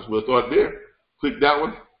top. Might as well start there. Click that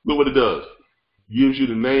one. Look what it does. Gives you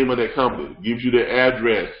the name of that company. Gives you their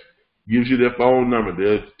address. Gives you their phone number,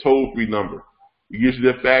 their toll-free number. It gives you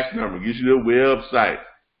their fax number. Gives you their website.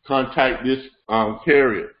 Contact this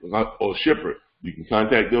carrier or shipper. You can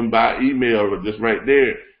contact them by email or just right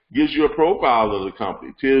there. Gives you a profile of the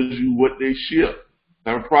company. Tells you what they ship,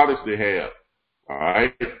 what kind of products they have. All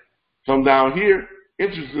right. Come down here.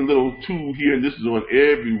 Interesting little tool here, and this is on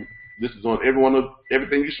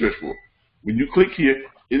everything you search for. When you click here,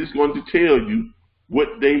 it is going to tell you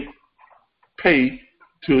what they pay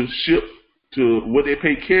to ship, to what they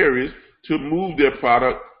pay carriers to move their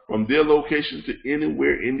product from their location to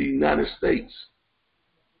anywhere in the United States.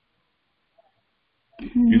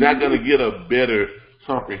 You're not going to get a better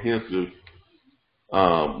comprehensive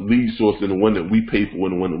lead source than the one that we pay for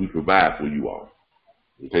and the one that we provide for you all.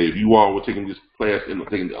 Okay, if you all were taking this class and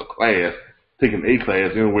taking a class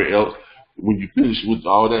anywhere else, when you finish with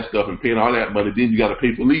all that stuff and paying all that money, then you got to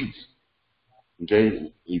pay for leads.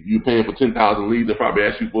 Okay, if you're paying for 10,000 leads, they probably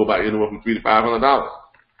ask you for about anywhere from $300 to $500.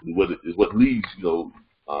 Is what leads, is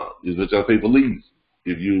what y'all pay for leads.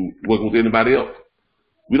 If you working with anybody else,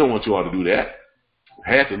 we don't want you all to do that.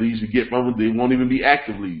 Half the leads you get from them, they won't even be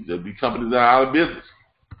active leads. They'll be companies that are out of business.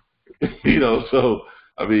 So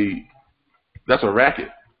I mean, that's a racket.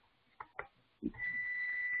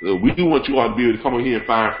 So we do want you all to be able to come in here and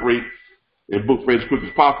find freight and book freight as quick as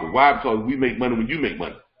possible. Why? Because we make money when you make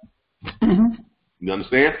money. You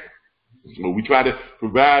understand? So we try to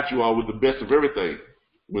provide you all with the best of everything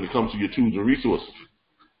when it comes to your tools and resources.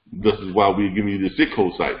 This is why we're giving you the SIT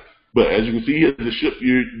code site. But as you can see here, to ship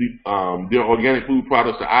their organic food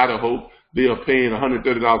products to Idaho, they are paying $130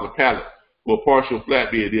 a pallet. For a partial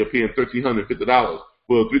flatbed, they're paying $1,350.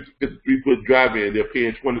 For a 53-foot dry bed, they're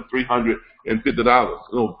paying $2,350.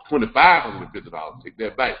 No, $2,550. Take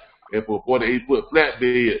that back. And for a 48-foot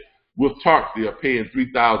flatbed with tarps, they're paying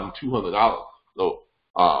 $3,200. So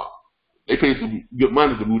they pay some good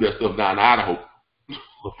money to move that stuff down to Idaho.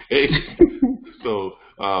 Okay? So,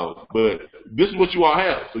 but this is what you all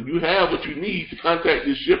have. So you have what you need to contact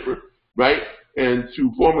this shipper, right? And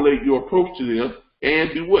to formulate your approach to them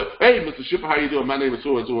and do what? Hey, Mr. Shipper, how you doing? My name is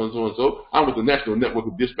so-and-so and so-and-so. I'm with the National Network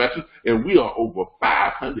of Dispatchers, and we are over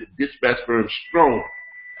 500 dispatch firms strong,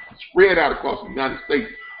 spread out across the United States,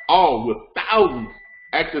 all with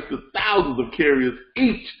access to thousands of carriers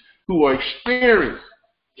each who are experienced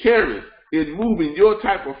carriers in moving your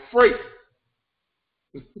type of freight.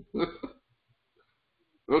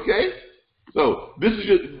 Okay? So these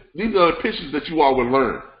are the pictures that you all will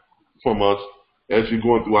learn from us as you're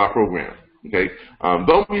going through our program. Okay?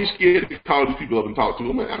 Don't be scared to call these people up and talk to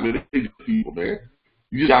them. I mean, they're people, man.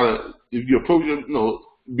 You just gotta, if you approach them,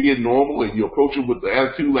 being normal, and you approach them with the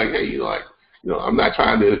attitude like, hey, I'm not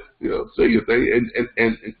trying to, say your thing,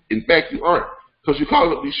 and in fact you aren't, because you're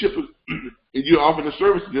calling up these shippers and you're offering a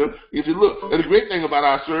service to them. You say, look, and the great thing about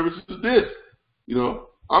our service is this,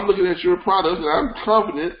 I'm looking at your products and I'm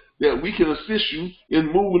confident that we can assist you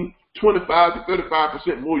in moving 25 to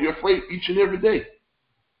 35% more of your freight each and every day.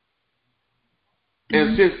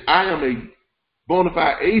 And since I am a bona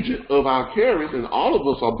fide agent of our carriers, and all of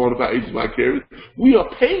us are bona fide agents of our carriers, we are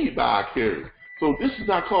paid by our carriers. So this is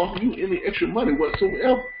not costing you any extra money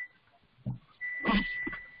whatsoever.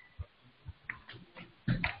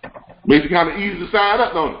 Makes it kind of easy to sign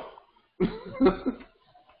up, don't it?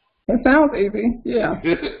 It sounds easy, yeah.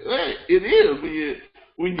 It is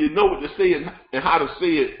when you know what to say and how to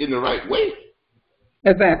say it in the right way.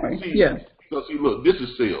 Exactly, see, yes. So see, look, this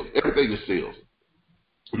is sales. Everything is sales.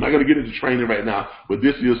 I'm not going to get into training right now, but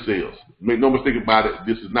this is sales. Make no mistake about it.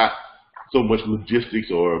 This is not so much logistics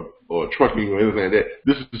or trucking or anything like that.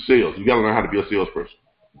 This is sales. You got to learn how to be a salesperson.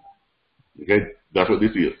 Okay, that's what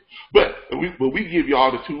this is. But we give you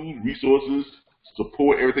all the tools, resources,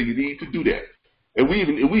 support, everything you need to do that. And we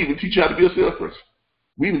even teach you how to be a salesperson.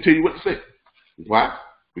 We even tell you what to say. Why?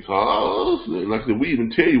 Because, like I said, we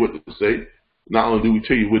even tell you what to say. Not only do we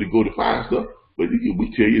tell you where to go to find stuff, but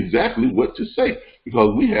we tell you exactly what to say.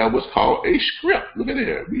 Because we have what's called a script. Look at it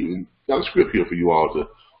here. We even got a script here for you all to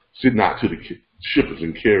send out to the shippers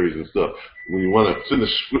and carriers and stuff. When you want to send a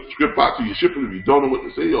script out to your shippers, if you don't know what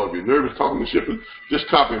to say or if you're nervous talking to shippers, just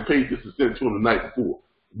copy and paste this and send it to them the night before.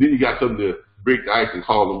 Then you got something to break the ice and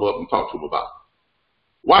call them up and talk to them about.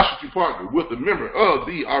 Why should you partner with a member of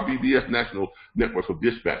the RBBS National Network of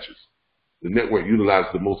Dispatchers? The network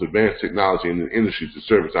utilizes the most advanced technology in the industry to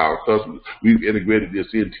service our customers. We've integrated this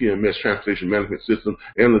in TMS, Transportation Management System,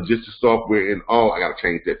 and logistics software in all, I got to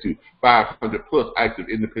change that too, 500 plus active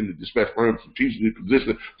independent dispatch firms strategically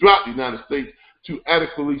positioned throughout the United States to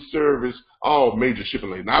adequately service all major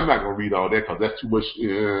shipping lanes. Now, I'm not going to read all that because that's too much,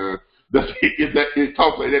 it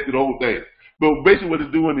talks like that to the whole thing. But basically what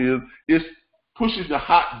it's doing is, it's pushes the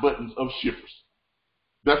hot buttons of shippers.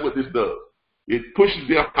 That's what this does. It pushes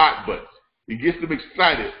their hot buttons. It gets them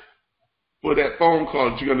excited for that phone call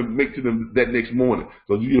that you're going to make to them that next morning.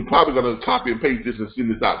 So you're probably going to copy and paste this and send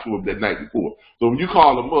this out to them that night before. So when you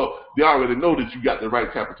call them up, they already know that you got the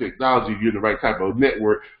right type of technology, you're in the right type of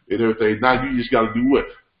network and everything. Now you just got to do what?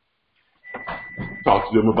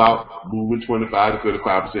 Talk to them about moving 25 to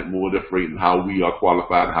 35% more of their freight and how we are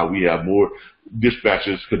qualified and how we have more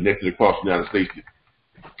dispatchers connected across the United States.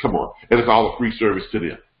 Come on. And it's all a free service to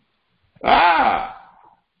them.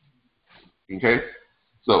 Okay?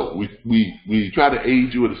 So we try to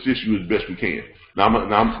aid you and assist you as best we can. Now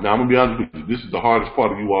I'm going to be honest with you. This is the hardest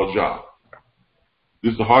part of you all's job.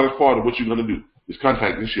 This is the hardest part of what you're going to do is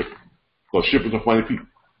contacting shippers. Because shippers are funny people.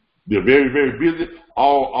 They're very, very busy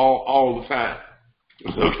all the time.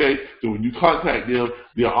 Okay? So when you contact them,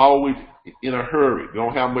 they're always in a hurry. They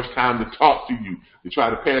don't have much time to talk to you. They try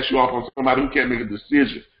to pass you off on somebody who can't make a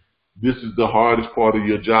decision. This is the hardest part of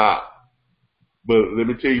your job. But let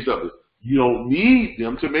me tell you something. You don't need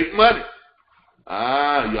them to make money.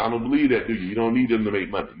 Y'all don't believe that, do you? You don't need them to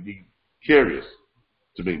make money. You need carriers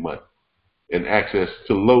to make money and access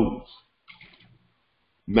to loads,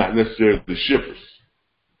 not necessarily the shippers.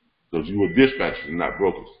 Because you are dispatchers and not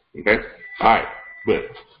brokers. Okay? All right. But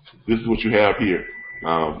this is what you have here.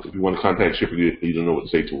 If you want to contact shippers, you don't know what to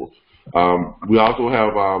say to them. We also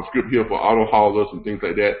have script here for auto haulers and things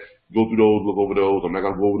like that. Go through those, look over those. I'm not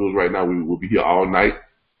going to go over those right now. We will be here all night.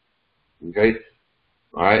 Okay?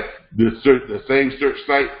 All right, the same search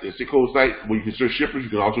site, the zip code site where you can search shippers, you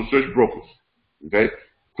can also search brokers. Okay,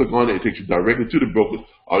 click on it, it takes you directly to the brokers.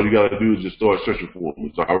 All you gotta do is just start searching for them.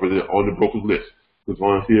 It's already on the brokers list. Click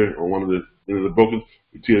on here on one of the brokers.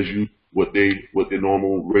 It tells you what their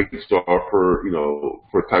normal rates are per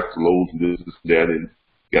per types of loads and this that, and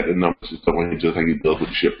got the numbers and stuff on here just like it does with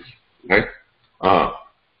the shippers. Okay, all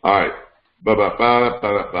right, All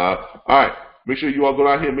right. Make sure you all go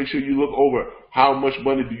out here. Make sure you look over how much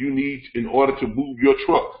money do you need in order to move your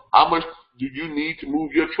truck. How much do you need to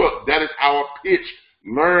move your truck? That is our pitch.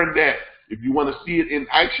 Learn that. If you want to see it in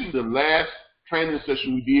action, the last training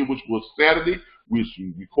session we did, which was Saturday, which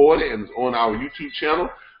we recorded and it's on our YouTube channel,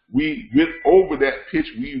 we went over that pitch.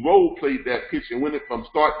 We role played that pitch and went it from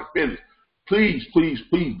start to finish. Please, please,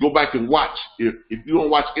 please go back and watch. If you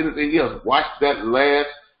don't watch anything else, watch that last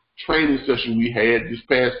training session we had this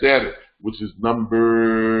past Saturday, which is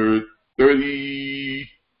number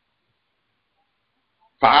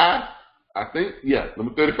 35, I think. Yeah,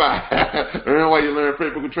 number 35. Learn why you learn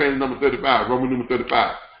freight broker training number 35, Roman number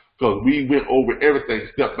 35. Because we went over everything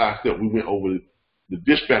step by step. We went over the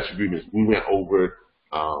dispatch agreements. We went over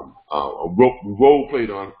we role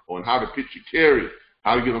played on how to pitch your carriers,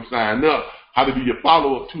 how to get them signed up, how to do your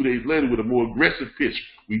follow-up 2 days later with a more aggressive pitch.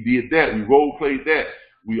 We did that. We role played that.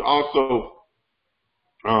 We also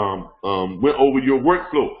went over your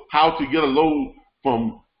workflow, how to get a load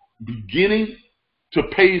from beginning to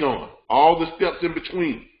paid on, all the steps in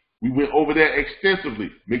between. We went over that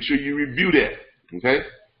extensively. Make sure you review that, okay?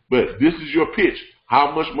 But this is your pitch.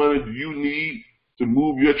 How much money do you need to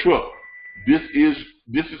move your truck? This is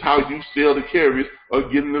how you sell the carriers or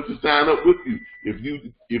getting them to sign up with you. If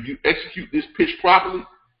you execute this pitch properly,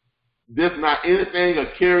 there's not anything a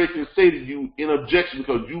carrier can say to you in objection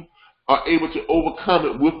because you are able to overcome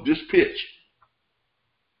it with this pitch.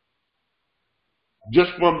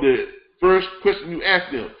 Just from the first question you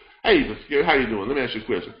ask them, hey, Mr. Carrier, how you doing? Let me ask you a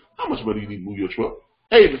question. How much money do you need to move your truck?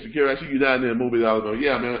 Hey, Mr. Carrier, I see you down there in Mobile, Alabama.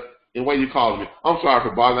 Yeah, man. And why you calling me? I'm sorry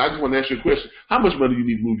for bothering. I just want to ask you a question. How much money do you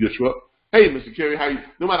need to move your truck? Hey, Mr. Carrier,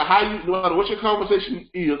 no matter what your conversation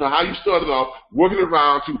is or how you started off, working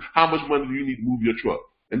around to how much money do you need to move your truck?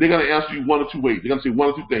 And they're going to answer you one or two ways. They're going to say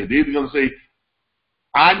one or two things. They're either going to say,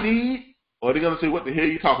 I need, or they're going to say, what the hell are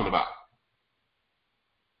you talking about?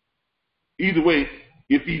 Either way,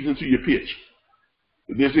 it feeds into your pitch.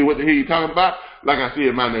 If they say, what the hell are you talking about? Like I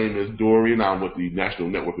said, my name is Dorian. I'm with the National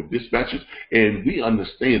Network of Dispatchers, and we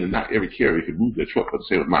understand that not every carrier can move their truck for the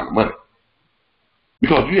same amount of money.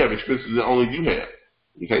 Because you have expenses that only you have.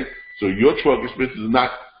 Okay? So your truck expenses are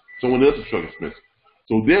not someone else's truck expenses.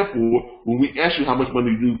 So therefore, when we ask you how much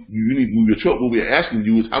money do you need to move your truck, what we're asking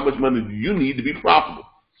you is how much money do you need to be profitable,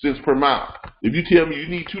 cents per mile. If you tell me you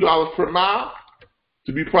need $2 per mile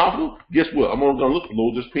to be profitable, guess what? I'm only going to look for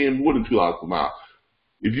those that's paying more than $2 per mile.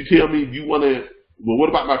 If you tell me you want to, well, what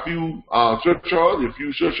about my fuel surcharge? If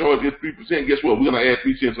fuel surcharge is 3%, guess what? We're going to add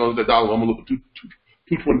 3 cents on that dollar. I'm going to look at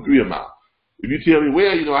 $2.23 a mile. If you tell me,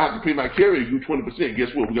 well, I have to pay my carrier you 20%,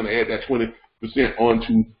 guess what? We're going to add that 20%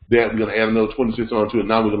 onto that. We're going to add another 20 cents onto it.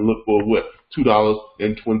 Now we're going to look for what?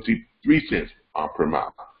 $2.23 per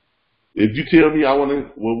mile. If you tell me I want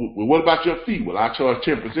to, well, what about your fee? Well, I charge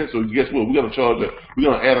 10%, so guess what? We're going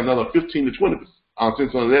to add another 15 to 20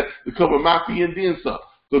 cents on that to cover my fee and then some.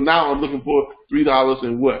 So now I'm looking for $3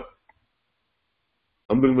 and what?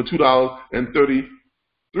 I'm looking for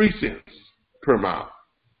 $2.33 per mile.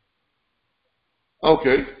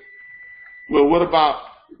 Okay. Well, what about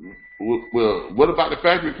the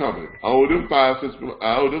factory company? I owe them 5 cents.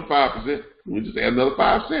 I owe them 5%. We just add another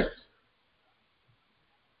 5 cents.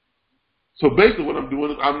 So basically, what I'm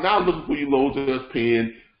doing is I'm now looking for you loads that's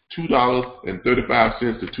paying $2.35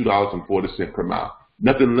 to $2.40 per mile.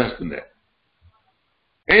 Nothing less than that.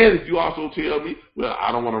 And if you also tell me, well,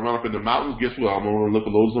 I don't want to run up in the mountains, guess what? I'm going to look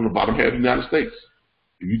for loads on the bottom half of the United States.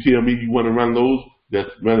 If you tell me you want to run loads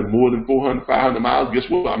that's running more than 400, 500 miles, guess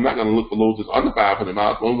what? I'm not going to look for loads that's under 500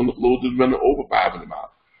 miles. I'm going to look for loads that's running over 500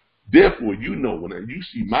 miles. Therefore, when you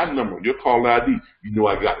see my number, your call ID, you know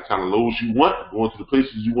I got the kind of loads you want, going to the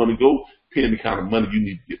places you want to go, paying the kind of money you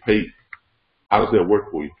need to get paid. How does that work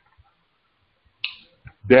for you?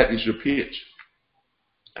 That is your pitch.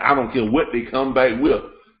 I don't care what they come back with.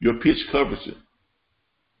 Your pitch covers it.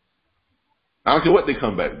 I don't care what they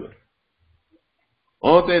come back with.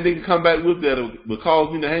 Only thing they can come back with that will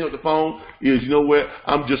cause me to hang up the phone is, you know what,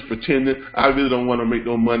 I'm just pretending. I really don't want to make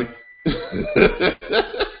no money. You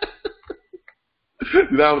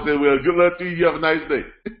know what I'm saying? Well, good luck to you. You have a nice day.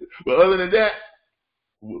 But other than that,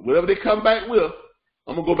 whatever they come back with,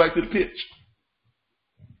 I'm going to go back to the pitch.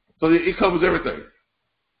 So it covers everything.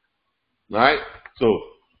 All right? So,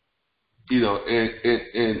 you know,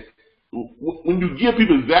 and when you give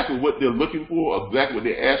people exactly what they're looking for, or exactly what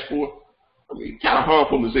they ask for, I mean, it's kind of hard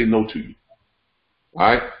for them to say no to you. All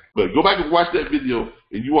right? But go back and watch that video,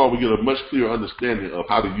 and you all will get a much clearer understanding of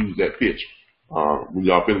how to use that pitch when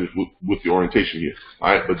y'all finish with your orientation here.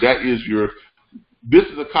 All right? But that is this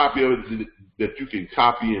is a copy of it that you can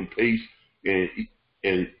copy and paste and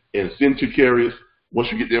send to carriers. Once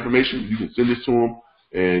you get the information, you can send this to them,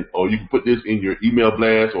 or you can put this in your email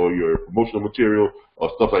blast or your promotional material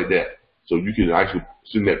or stuff like that. So you can actually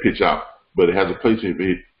send that pitch out. But it has a place in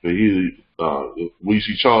it for his. When you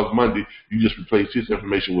see Charles Monday, you just replace his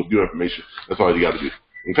information with your information. That's all you got to do.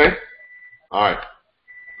 Okay? All right.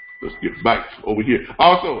 Let's get back over here.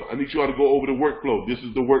 Also, I need you all to go over the workflow. This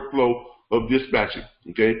is the workflow of dispatching.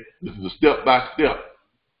 Okay? This is a step-by-step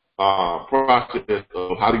process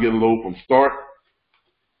of how to get a load from start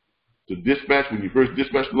to dispatch, when you first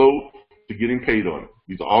dispatch the load, to getting paid on it.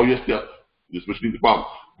 These are all your steps. This is what you need to follow.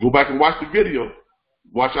 Go back and watch the video.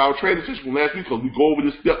 Watch our training session from last week, because we go over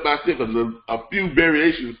this step by step, because there's a few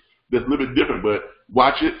variations that's a little bit different. But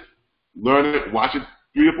watch it, learn it, watch it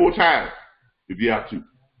 3 or 4 times if you have to.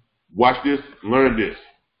 Watch this, learn this.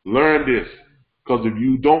 Learn this. Because if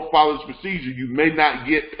you don't follow this procedure, you may not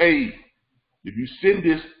get paid. If you send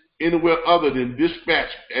this anywhere other than dispatch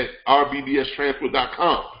at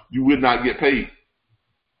RBBStransport.com, you will not get paid.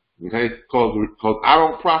 Okay? Because I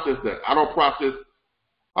don't process that. I don't process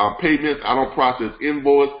payments. I don't process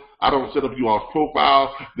invoice. I don't set up you all's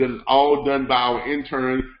profiles. That is all done by our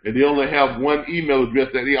intern, and they only have one email address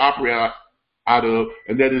that they operate out of,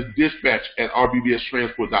 and that is dispatch at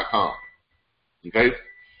RBBStransport.com. Okay?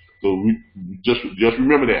 So just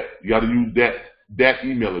remember that. You got to use that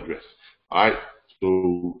email address. All right?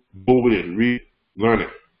 So go over there and read, learn it.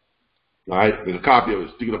 All right? There's a copy of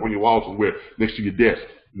it. Stick it up on your wall somewhere next to your desk,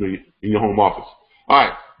 in your home office. All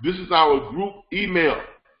right? This is our group email.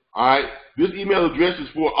 All right? This email address is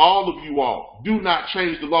for all of you all. Do not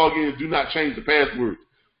change the logins. Do not change the passwords.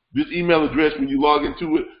 This email address, when you log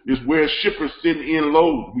into it, is where shippers send in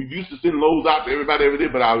loads. We used to send loads out to everybody every day,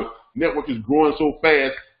 but our network is growing so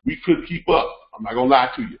fast, we couldn't keep up. I'm not going to lie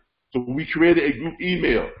to you. So we created a group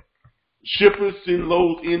email. Shippers send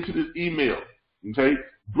loads into this email. Okay?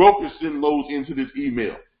 Brokers send loads into this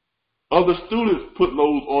email. Other students put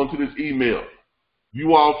loads onto this email.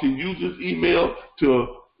 You all can use this email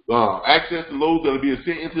to access the loads that are being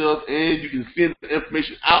sent into us, and you can send the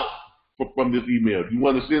information out from this email. If you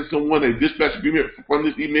want to send someone a dispatch agreement from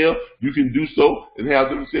this email, you can do so and have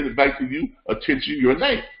them send it back to you. Attention your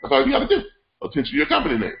name. That's all you got to do. Attention your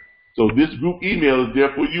company name. So this group email is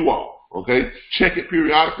there for you all. Okay? Check it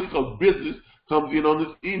periodically, because business comes in on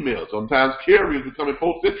this email. Sometimes carriers will come and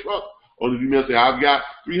post their trucks on this email and say, I've got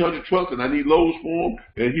 300 trucks and I need loads for them,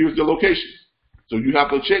 and here's the locations. So you have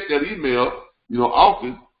to check that email,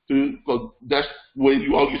 often, because that's where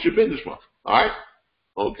you all get your business from. All right?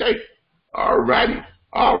 Okay. All righty.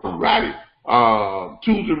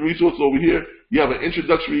 Tools and resources over here. You have an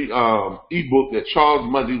introductory ebook that Charles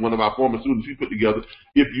Mundy, one of our former students, he put together.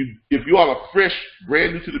 If you all are fresh,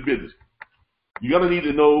 brand new to the business, you're gonna need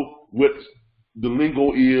to know what the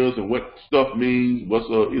lingo is and what stuff means. What's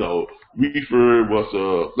a reefer? What's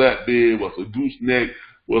a flatbed? What's a gooseneck?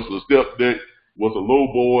 What's a step deck? What's a low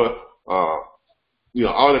boy?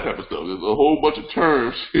 All that type of stuff. There's a whole bunch of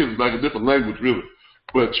terms. It's like a different language, really.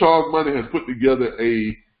 But Charles Money has put together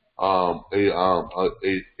an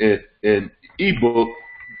ebook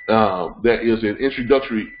that is an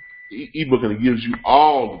introductory ebook, and it gives you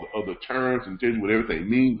all of the terms and tells you what everything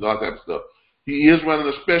means, all that type of stuff. He is running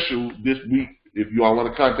a special this week. If you all want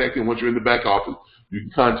to contact him once you're in the back office, you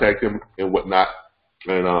can contact him and whatnot.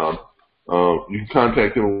 And you can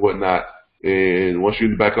contact him and whatnot. And once you're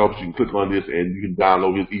in the back office, you can click on this and you can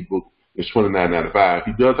download his ebook. It's $29.95.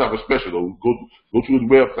 He does have a special though. Go to his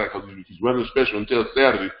website, because he's running a special until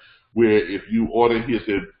Saturday, where if you order his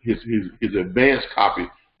advanced copy,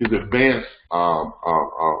 his advanced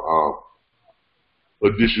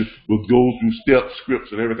edition, will go through steps,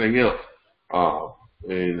 scripts, and everything else.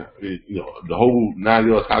 The whole 9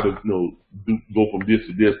 yards, how to go from this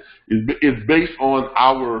to this is based on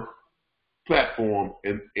our platform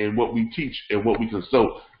and what we teach and what we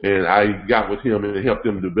consult. And I got with him and helped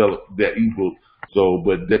him develop that ebook. So,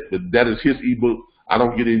 but that is his ebook. I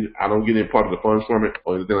don't get any part of the funds from it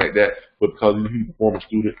or anything like that. But because he's a former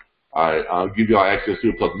student, I'll give y'all access to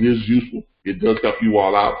it because it is useful. It does help you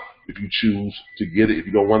all out if you choose to get it. If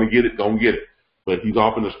you don't want to get it, don't get it. But he's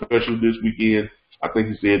offering a special this weekend. I think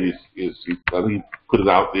he said he put it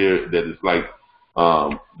out there that it's like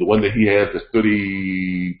the one that he has is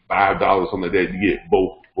 $35, something like that. You get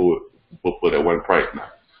both for for that one price now.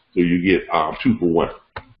 So you get 2 for 1.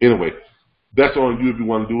 Anyway, that's on you if you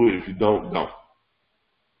want to do it. If you don't, don't.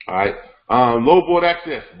 All right. Load board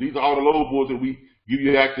access. These are all the load boards that we give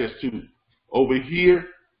you access to. Over here,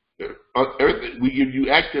 we give you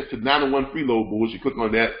access to 901 free load boards. You click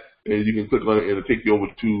on that, and you can click on it, and it'll take you over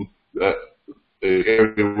to an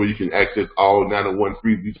area where you can access all 901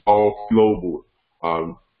 free. These are all free load boards.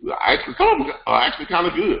 Actually, some of them are actually kind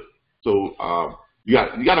of good. So you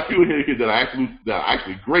got a few here that are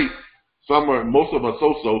actually great. Most of them are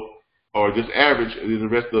so-so, or just average, and then the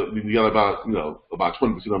rest of you got about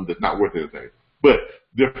 20% of them that's not worth anything. But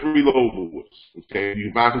they're free load boards. Okay, you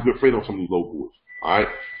can find some good freight on some of these load boards. All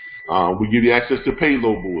right, we give you access to paid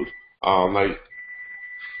load boards, like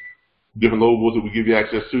different load boards that we give you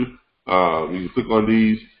access to. You can click on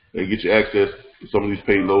these and get you access to some of these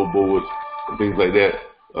paid load boards and things like that.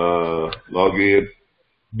 Log in.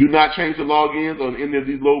 Do not change the logins on any of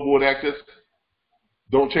these load board access.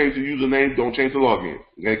 Don't change the username. Don't change the login.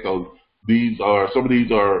 Okay, so some of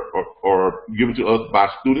these are given to us by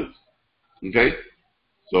students. Okay,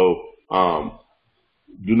 so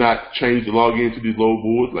do not change the login to these load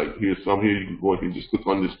boards. Like here's some here. You can go ahead and just click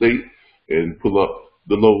on the state and pull up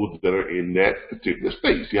the loads that are in that particular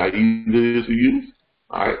state. See how easy it is to use?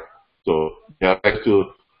 All right. So you have access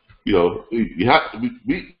to,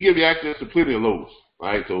 we give you access to plenty of loads. All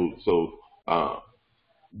right. So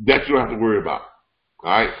that you don't have to worry about.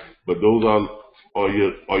 All right. But those are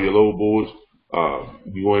your load boards.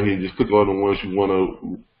 You go ahead and just click on the ones you want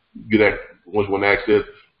to once you want to access.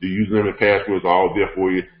 The username and passwords are all there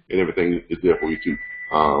for you, and everything is there for you too.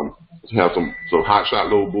 You have some hotshot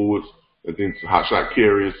load boards and things, hotshot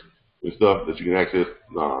carriers and stuff that you can access,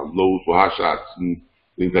 loads for hotshots and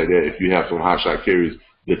things like that. If you have some hotshot carriers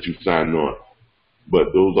that you signed on,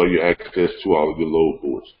 but those are your access to all of your load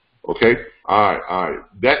boards. Okay, all right.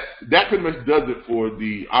 That pretty much does it for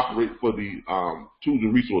the tools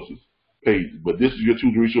and resources page. But this is your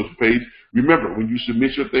tools and resources page. Remember, when you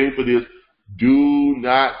submit your thing for this, do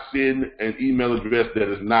not send an email address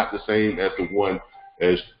that is not the same as the one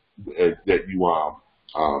as that you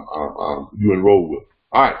enroll with.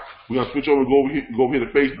 All right, we're gonna switch over and go over here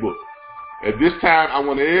to Facebook. At this time, I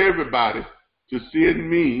want everybody to send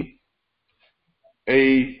me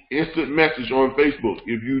a instant message on Facebook.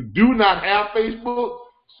 If you do not have Facebook,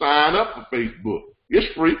 sign up for Facebook.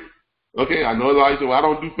 It's free. Okay, I know a lot of you say, well, I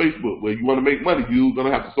don't do Facebook. Well, you want to make money, you're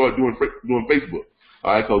gonna have to start doing Facebook.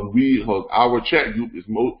 All right, because our chat group is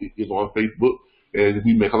on Facebook, and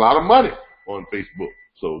we make a lot of money on Facebook.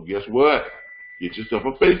 So guess what? Get yourself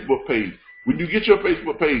a Facebook page. When you get your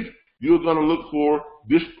Facebook page, you're gonna look for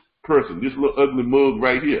this person, this little ugly mug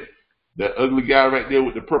right here, that ugly guy right there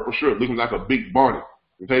with the purple shirt, looking like a big Barney.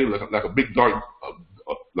 Okay, like a big dark,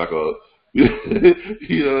 like a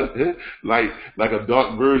like a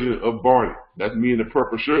dark version of Barney. That's me in the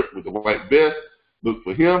purple shirt with the white vest. Look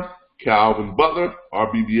for him. Calvin Butler,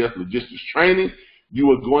 RBBS Logistics Training. You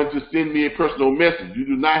are going to send me a personal message. You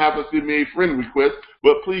do not have to send me a friend request,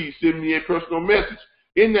 but please send me a personal message.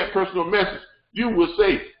 In that personal message, you will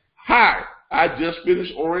say, hi, I just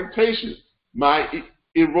finished orientation. My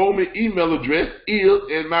enrollment email address is,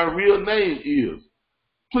 and my real name is.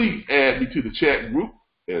 Please add me to the chat group,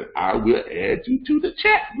 and I will add you to the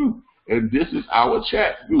chat group. And this is our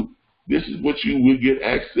chat group. This is what you will get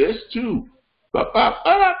access to.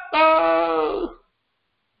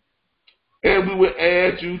 And we will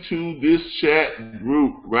add you to this chat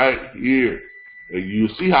group right here. And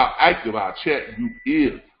you'll see how active our chat group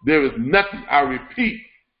is. There is nothing, I repeat,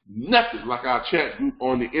 nothing like our chat group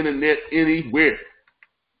on the internet anywhere.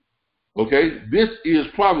 Okay? This is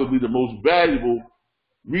probably the most valuable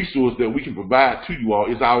resource that we can provide to you all,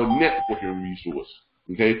 is our networking resource.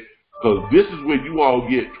 Okay? Because this is where you all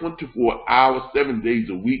get 24 hours, 7 days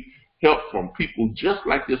a week help from people just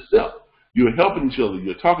like yourself. You're helping each other.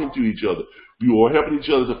 You're talking to each other. You are helping each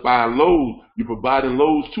other to find loads. You're providing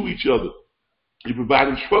loads to each other. You're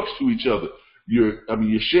providing trucks to each other. You're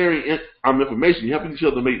sharing information. You're helping each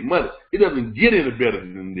other make money. It doesn't get any better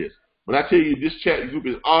than this. When I tell you this chat group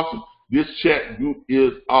is awesome, this chat group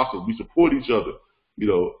is awesome. We support each other.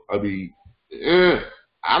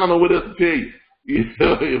 I don't know what else to tell you. If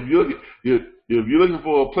you're looking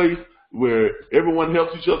for a place where everyone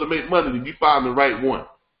helps each other make money, then you find the right one.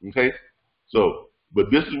 Okay? So,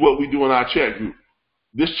 but this is what we do in our chat group.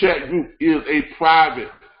 This chat group is a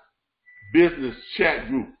private business chat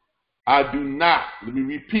group. I do not, let me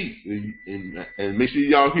repeat, and make sure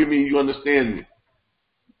y'all hear me and you understand me.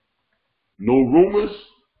 No rumors,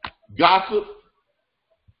 gossip,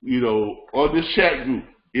 on this chat group.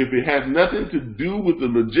 If it has nothing to do with the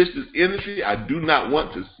logistics industry, I do not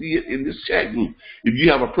want to see it in this chat group. If you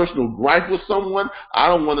have a personal gripe with someone, I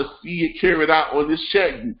don't want to see it carried out on this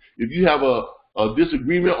chat group. If you have a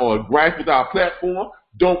disagreement or a gripe with our platform,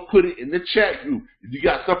 don't put it in the chat group. If you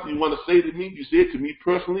got something you want to say to me, you say it to me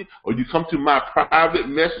personally, or you come to my private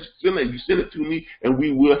message center and you send it to me, and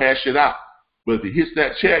we will hash it out. But if it hits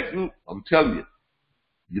that chat group, I'm telling you,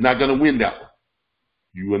 you're not going to win that one.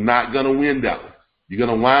 You are not going to win that one. You're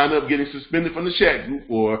going to wind up getting suspended from the chat group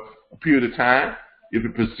for a period of time. If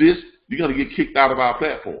it persists, you're going to get kicked out of our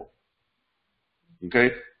platform.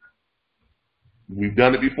 Okay? We've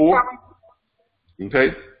done it before.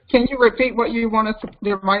 Okay? Can you repeat what you want us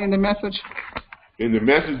to write in the message? In the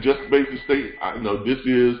message, just basically state, this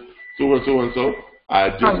is so and so and so. I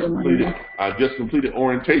just completed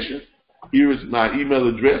orientation. Here is my email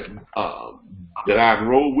address that I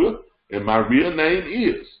enrolled with, and my real name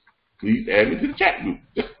is. Please add me to the chat group.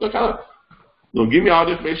 Just kind of, give me all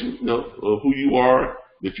the information, of who you are,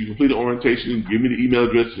 that you completed orientation. Give me the email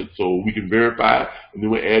address so we can verify, and then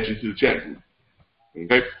we'll add you to the chat group.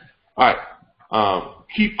 Okay? All right.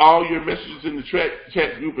 Keep all your messages in the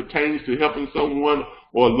chat group pertains to helping someone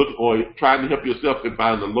or trying to help yourself in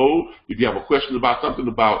finding the load. If you have a question about something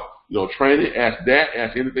about training, ask that.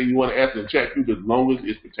 Ask anything you want to ask in the chat group, as long as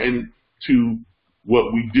it's pertaining to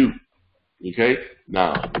what we do. Okay?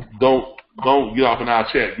 Now, don't get off in our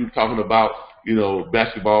chat group talking about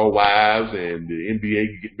basketball wives and the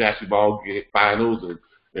NBA basketball finals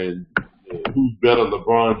and who's better,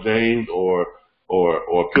 LeBron James or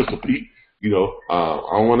Pistol Pete. I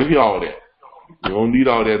don't want to hear all that. We don't need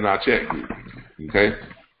all that in our chat group. Okay?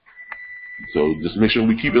 So just make sure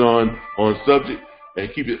we keep it on subject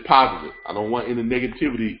and keep it positive. I don't want any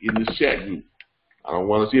negativity in this chat group. I don't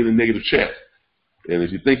want to see any negative chat. And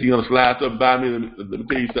if you think you're going to slide something by me, let me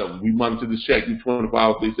tell you something. We monitor this chat group 24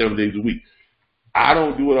 hours a day, 7 days a week. I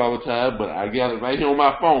don't do it all the time, but I got it right here on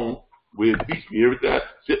my phone where it beats me every time.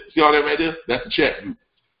 See all that right there? That's the chat group.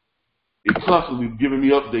 It's constantly giving me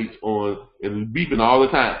updates on, and it's beeping all the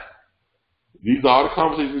time. These are all the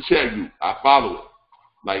conversations in the chat group. I follow it.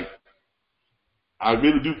 Like, I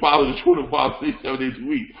really do follow the 24 hours a day, 7 days a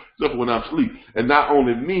week, except for when I'm asleep. And not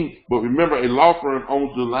only me, but remember, a law firm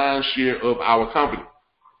owns the lion's share of our company.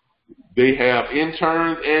 They have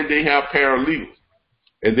interns and they have paralegals.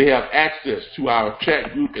 And they have access to our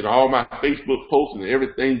chat group and all my Facebook posts and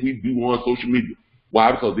everything we do on social media.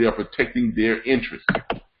 Why? Because they are protecting their interests.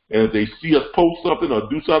 And if they see us post something or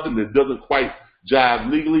do something that doesn't quite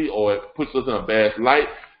jive legally or it puts us in a bad light,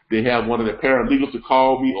 they have one of their paralegals to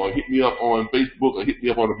call me or hit me up on Facebook or hit me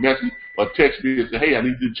up on a message or text me and say, hey, I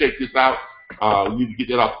need you to check this out. You need to get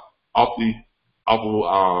that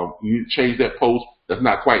you need to change that post. That's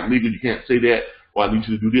not quite legal. You can't say that. Or I need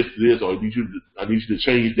you to do this to this, or I need you to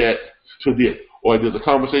change that to this. Or there's a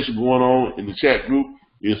conversation going on in the chat group.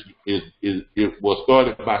 It was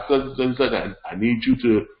started by such and such and such. I need you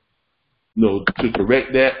to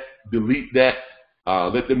correct that, delete that,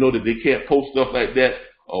 let them know that they can't post stuff like that,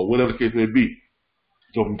 or whatever the case may be.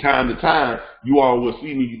 So from time to time, you all will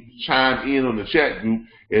see me chime in on the chat group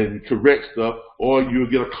and correct stuff, or you'll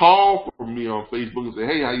get a call from me on Facebook and say,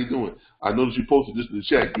 hey, how you doing? I noticed you posted this in the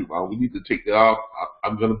chat group. We need to take that off.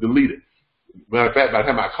 I'm going to delete it. Matter of fact, by the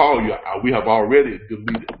time I call you, we have already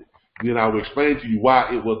deleted it. Then I will explain to you why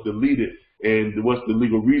it was deleted and what's the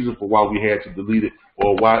legal reason for why we had to delete it,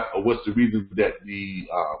 or what's the reason that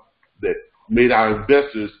that made our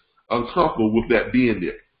investors uncomfortable with that being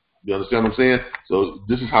there. You understand what I'm saying? So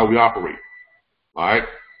this is how we operate. All right.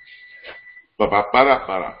 But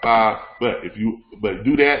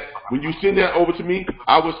do that when you send that over to me.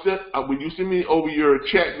 I will when you send me over your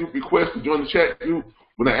chat group request to join the chat group.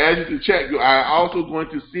 When I add you to the chat group, I'm also going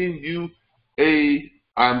to send you a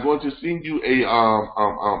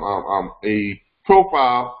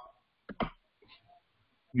profile,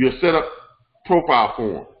 your setup profile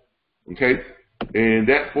form. Okay, and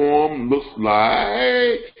that form looks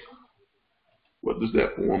like. What does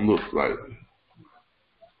that form look like?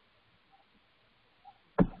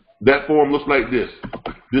 That form looks like this.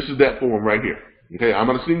 This is that form right here. Okay, I'm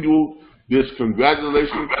going to send you this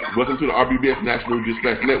congratulations, welcome to the RBBS National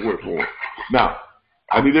Dispatch Network form. Now,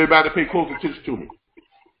 I need everybody to pay close attention to me.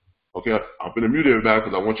 Okay, I'm going to mute everybody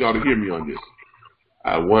because I want y'all to hear me on this.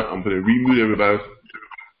 I'm going to remute everybody.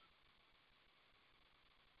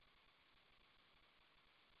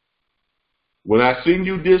 When I send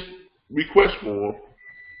you this request form,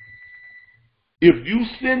 if you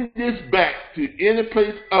send this back to any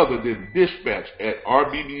place other than dispatch at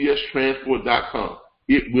rbbstransport.com,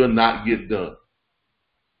 it will not get done.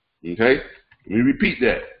 Okay? Let me repeat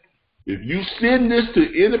that. If you send this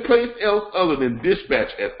to any place else other than dispatch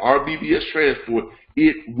at RBBS Transport,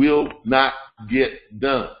 it will not get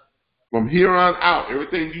done. From here on out,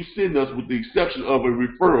 everything you send us, with the exception of a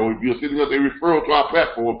referral, if you're sending us a referral to our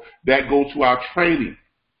platform, that goes to our training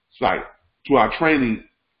site, to our training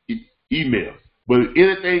email. But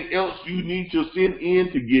anything else you need to send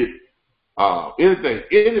in to get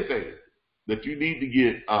anything that you need to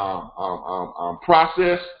get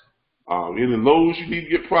processed, any loads you need to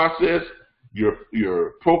get processed,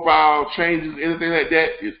 your profile changes, anything like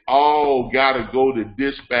that, it's all got to go to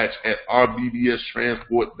dispatch at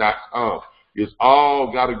rbbstransport.com. It's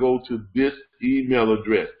all got to go to this email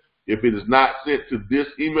address. If it is not sent to this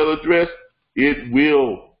email address, it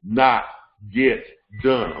will not get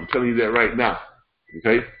done. I'm telling you that right now.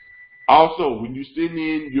 Okay? Also, when you send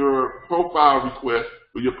in your profile request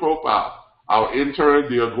for your profile, our interns,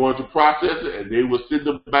 they are going to process it, and they will send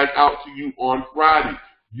them back out to you on Friday.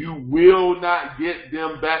 You will not get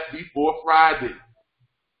them back before Friday,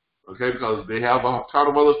 okay, because they have a ton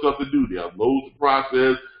of other stuff to do. They have loads to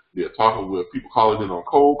process. They're talking with people calling in on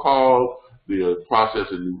cold calls. They're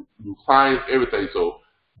processing new clients, everything. So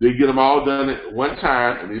they get them all done at one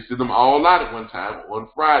time, and they send them all out at one time on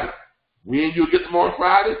Friday. When you'll get them on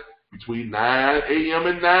Friday? Between 9 a.m.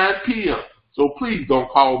 and 9 p.m. So please don't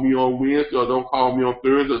call me on Wednesday or don't call me on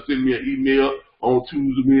Thursday or send me an email on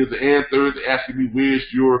Tuesday, Wednesday, and Thursday asking me where's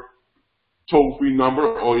your toll-free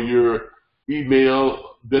number or your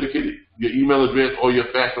email dedicated, your email address or your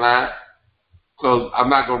fax line, because I'm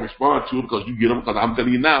not going to respond to it because you get them, because I'm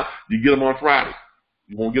telling you now, you get them on Friday.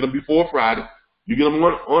 You won't get them before Friday. You get them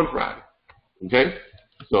on Friday. Okay?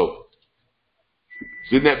 So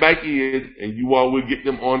send that back in, and you all will get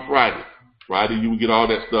them on Friday. Friday, you will get all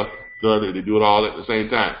that stuff done, and they do it all at the same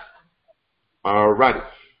time. All righty.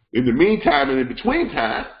 In the meantime and in between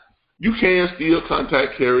time, you can still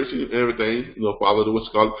contact carriers and everything, follow the what's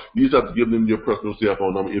called. You just have to give them your personal cell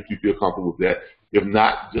phone number if you feel comfortable with that. If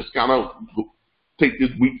not, just kind of take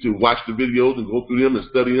this week to watch the videos and go through them and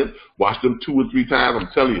study them. Watch them 2 or 3 times, I'm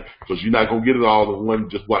telling you, because you're not going to get it all in one,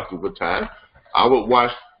 just watch it one time. I would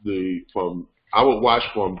watch from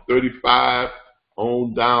 35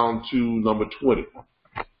 on down to number 20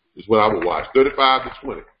 is what I would watch, 35 to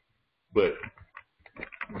 20. But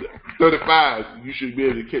 35, you should be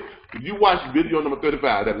able to catch. If you watch video number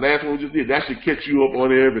 35, that last one we just did, that should catch you up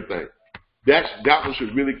on everything. That one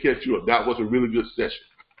should really catch you up. That was a really good session.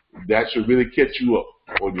 That should really catch you up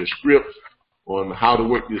on your scripts, on how to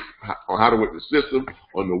work the system,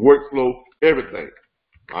 on the workflow, everything.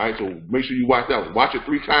 All right, so make sure you watch that one. Watch it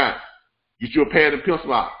 3 times. Get your pad and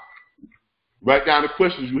pencil out. Write down the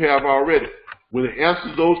questions you have already. When it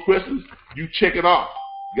answers those questions, you check it off.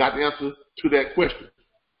 You got the answer to that question.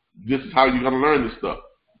 This is how you're going to learn this stuff.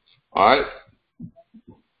 All right?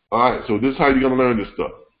 All right, so this is how you're going to learn this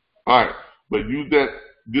stuff. All right, but use that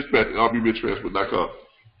dispatch at RBBStransport.com.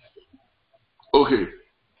 Okay.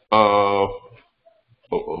 I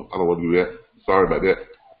don't want to do that. Sorry about that.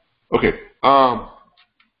 Okay.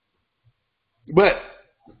 But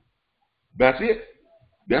that's it.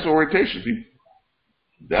 That's orientation, people.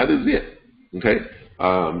 That is it. Okay?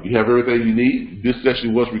 You have everything you need. This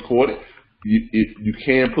session was recorded. You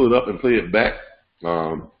can pull it up and play it back.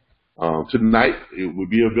 Tonight, it will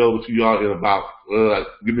be available to y'all in about,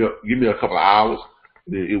 give me a couple of hours.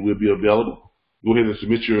 It will be available. Go ahead and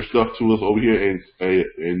submit your stuff to us over here,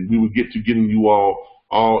 and we will get to getting you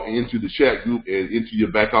all into the chat group and into your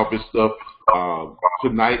back office stuff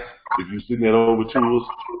tonight. If you send that over to us,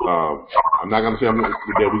 I'm not going to say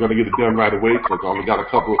that we're going to get it done right away because I only got a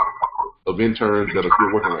couple of interns that are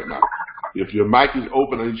still working right now. If your mic is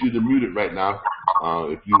open, I need you to mute it right now.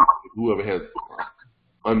 If whoever has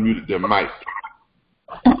unmuted their mic.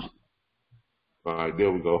 All right,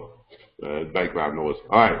 there we go. Background noise.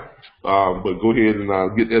 All right, but go ahead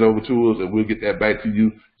and get that over to us, and we'll get that back to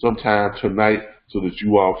you sometime tonight so that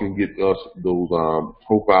you all can get us those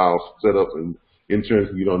profiles set up and interns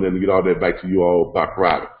can get on there and get all that back to you all by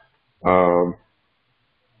Friday.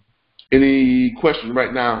 Any questions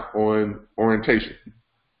right now on orientation?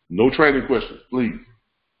 No training questions, please.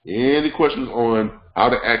 Any questions on how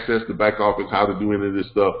to access the back office, how to do any of this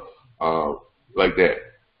stuff like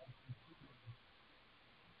that?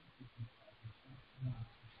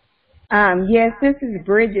 Yes, this is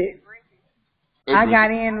Bridget. Hey, I Bridget.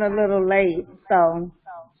 got in a little late, so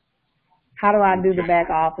how do I do the back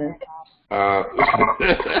office? Or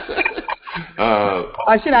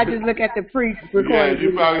should I just look at the pre-recorded? Yeah,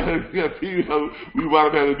 you probably we might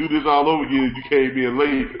have had to do this all over again if you came in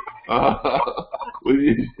late.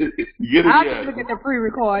 You get it, I'll yeah. just look at the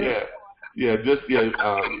pre-recorded. Yeah.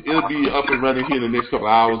 It'll be up and running here in the next couple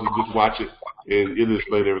of hours, and just watch it, and it'll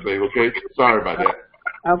explain everything. Okay, sorry about that.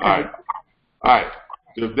 Okay. All right.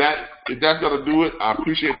 So if that's gonna do it, I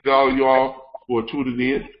appreciate all of y'all for tuning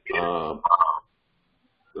in.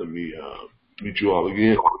 Let me meet you all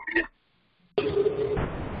again.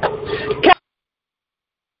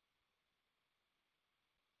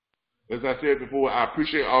 As I said before, I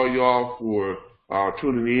appreciate all of y'all for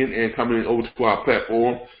tuning in and coming over to our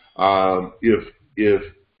platform. If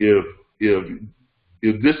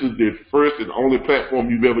this is the first and only platform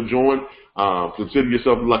you've ever joined, consider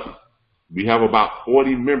yourself lucky. We have about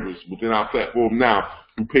 40 members within our platform now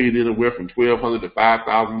who paid anywhere from $1,200 to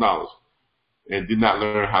 $5,000 and did not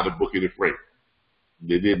learn how to book any freight.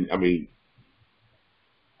 They didn't. I mean,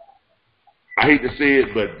 I hate to say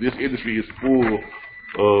it, but this industry is full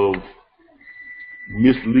of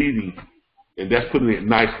misleading, and that's putting it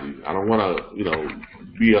nicely. I don't want to,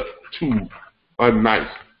 be too unnice,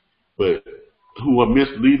 but who are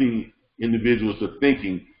misleading individuals to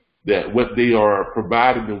thinking that what they are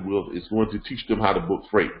providing them with is going to teach them how to book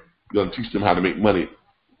freight. It's going to teach them how to make money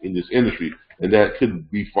in this industry, and that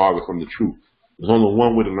couldn't be farther from the truth. There's only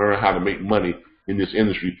one way to learn how to make money in this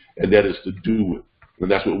industry, and that is to do it.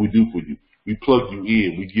 And that's what we do for you. We plug you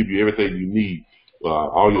in. We give you everything you need,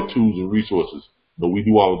 all your tools and resources. But we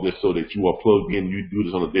do all of this so that you are plugged in. You do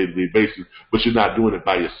this on a day-to-day basis, but you're not doing it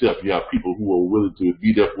by yourself. You have people who are willing to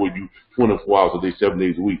be there for you 24 hours a day, 7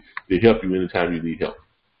 days a week to help you anytime you need help.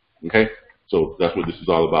 Okay? So that's what this is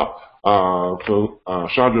all about.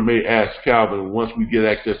 Chandra May asked Calvin, once we get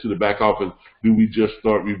access to the back office, do we just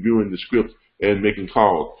start reviewing the scripts and making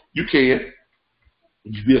calls? You can.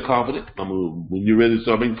 You feel confident. When you're ready to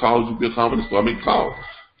start making calls, you feel confident, start making calls.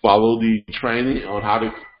 Follow the training on how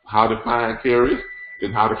to find carriers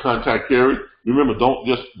and how to contact carriers. Remember, don't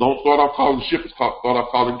start off calling shippers, start off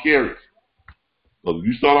calling carriers. So if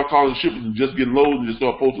you start off calling shippers and just get loads and just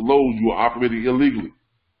start posting loads, you are operating illegally.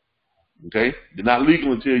 Okay? You're not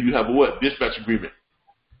legal until you have a what? Dispatch agreement.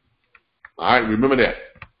 All right, remember that.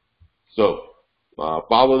 So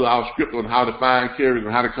follow our script on how to find carriers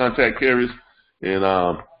and how to contact carriers, and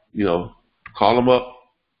call them up.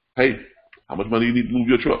 Hey, how much money you need to move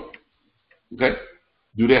your truck? Okay,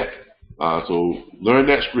 do that. So learn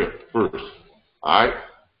that script first. All right,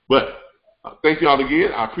 but thank y'all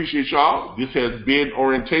again. I appreciate y'all. This has been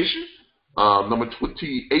orientation number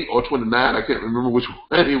 28 or 29. I can't remember which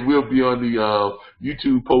one. It will be on the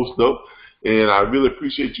YouTube post though. And I really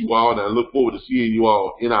appreciate you all, and I look forward to seeing you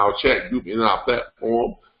all in our chat group, in our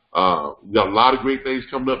platform. We got a lot of great things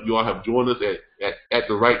coming up. You all have joined us at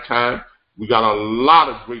the right time. We got a lot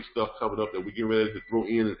of great stuff coming up that we're getting ready to throw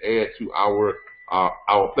in and add to our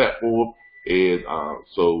platform. And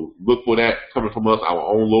so look for that coming from us, our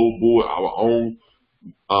own load board, our own,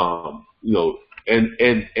 and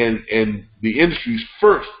the industry's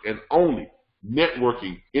first and only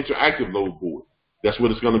networking interactive load board. That's what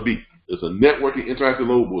it's going to be. It's a networking interactive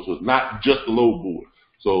load board, so it's not just a load board.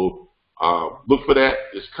 So look for that.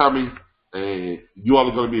 It's coming, and you all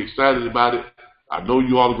are going to be excited about it. I know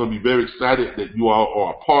you all are going to be very excited that you all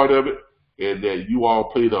are a part of it, and that you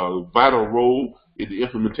all played a vital role in the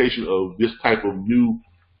implementation of this type of new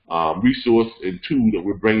resource and tool that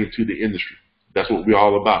we're bringing to the industry. That's what we're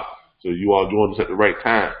all about. So you all joined us at the right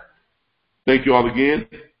time. Thank you all again.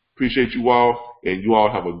 Appreciate you all, and you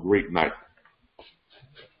all have a great night.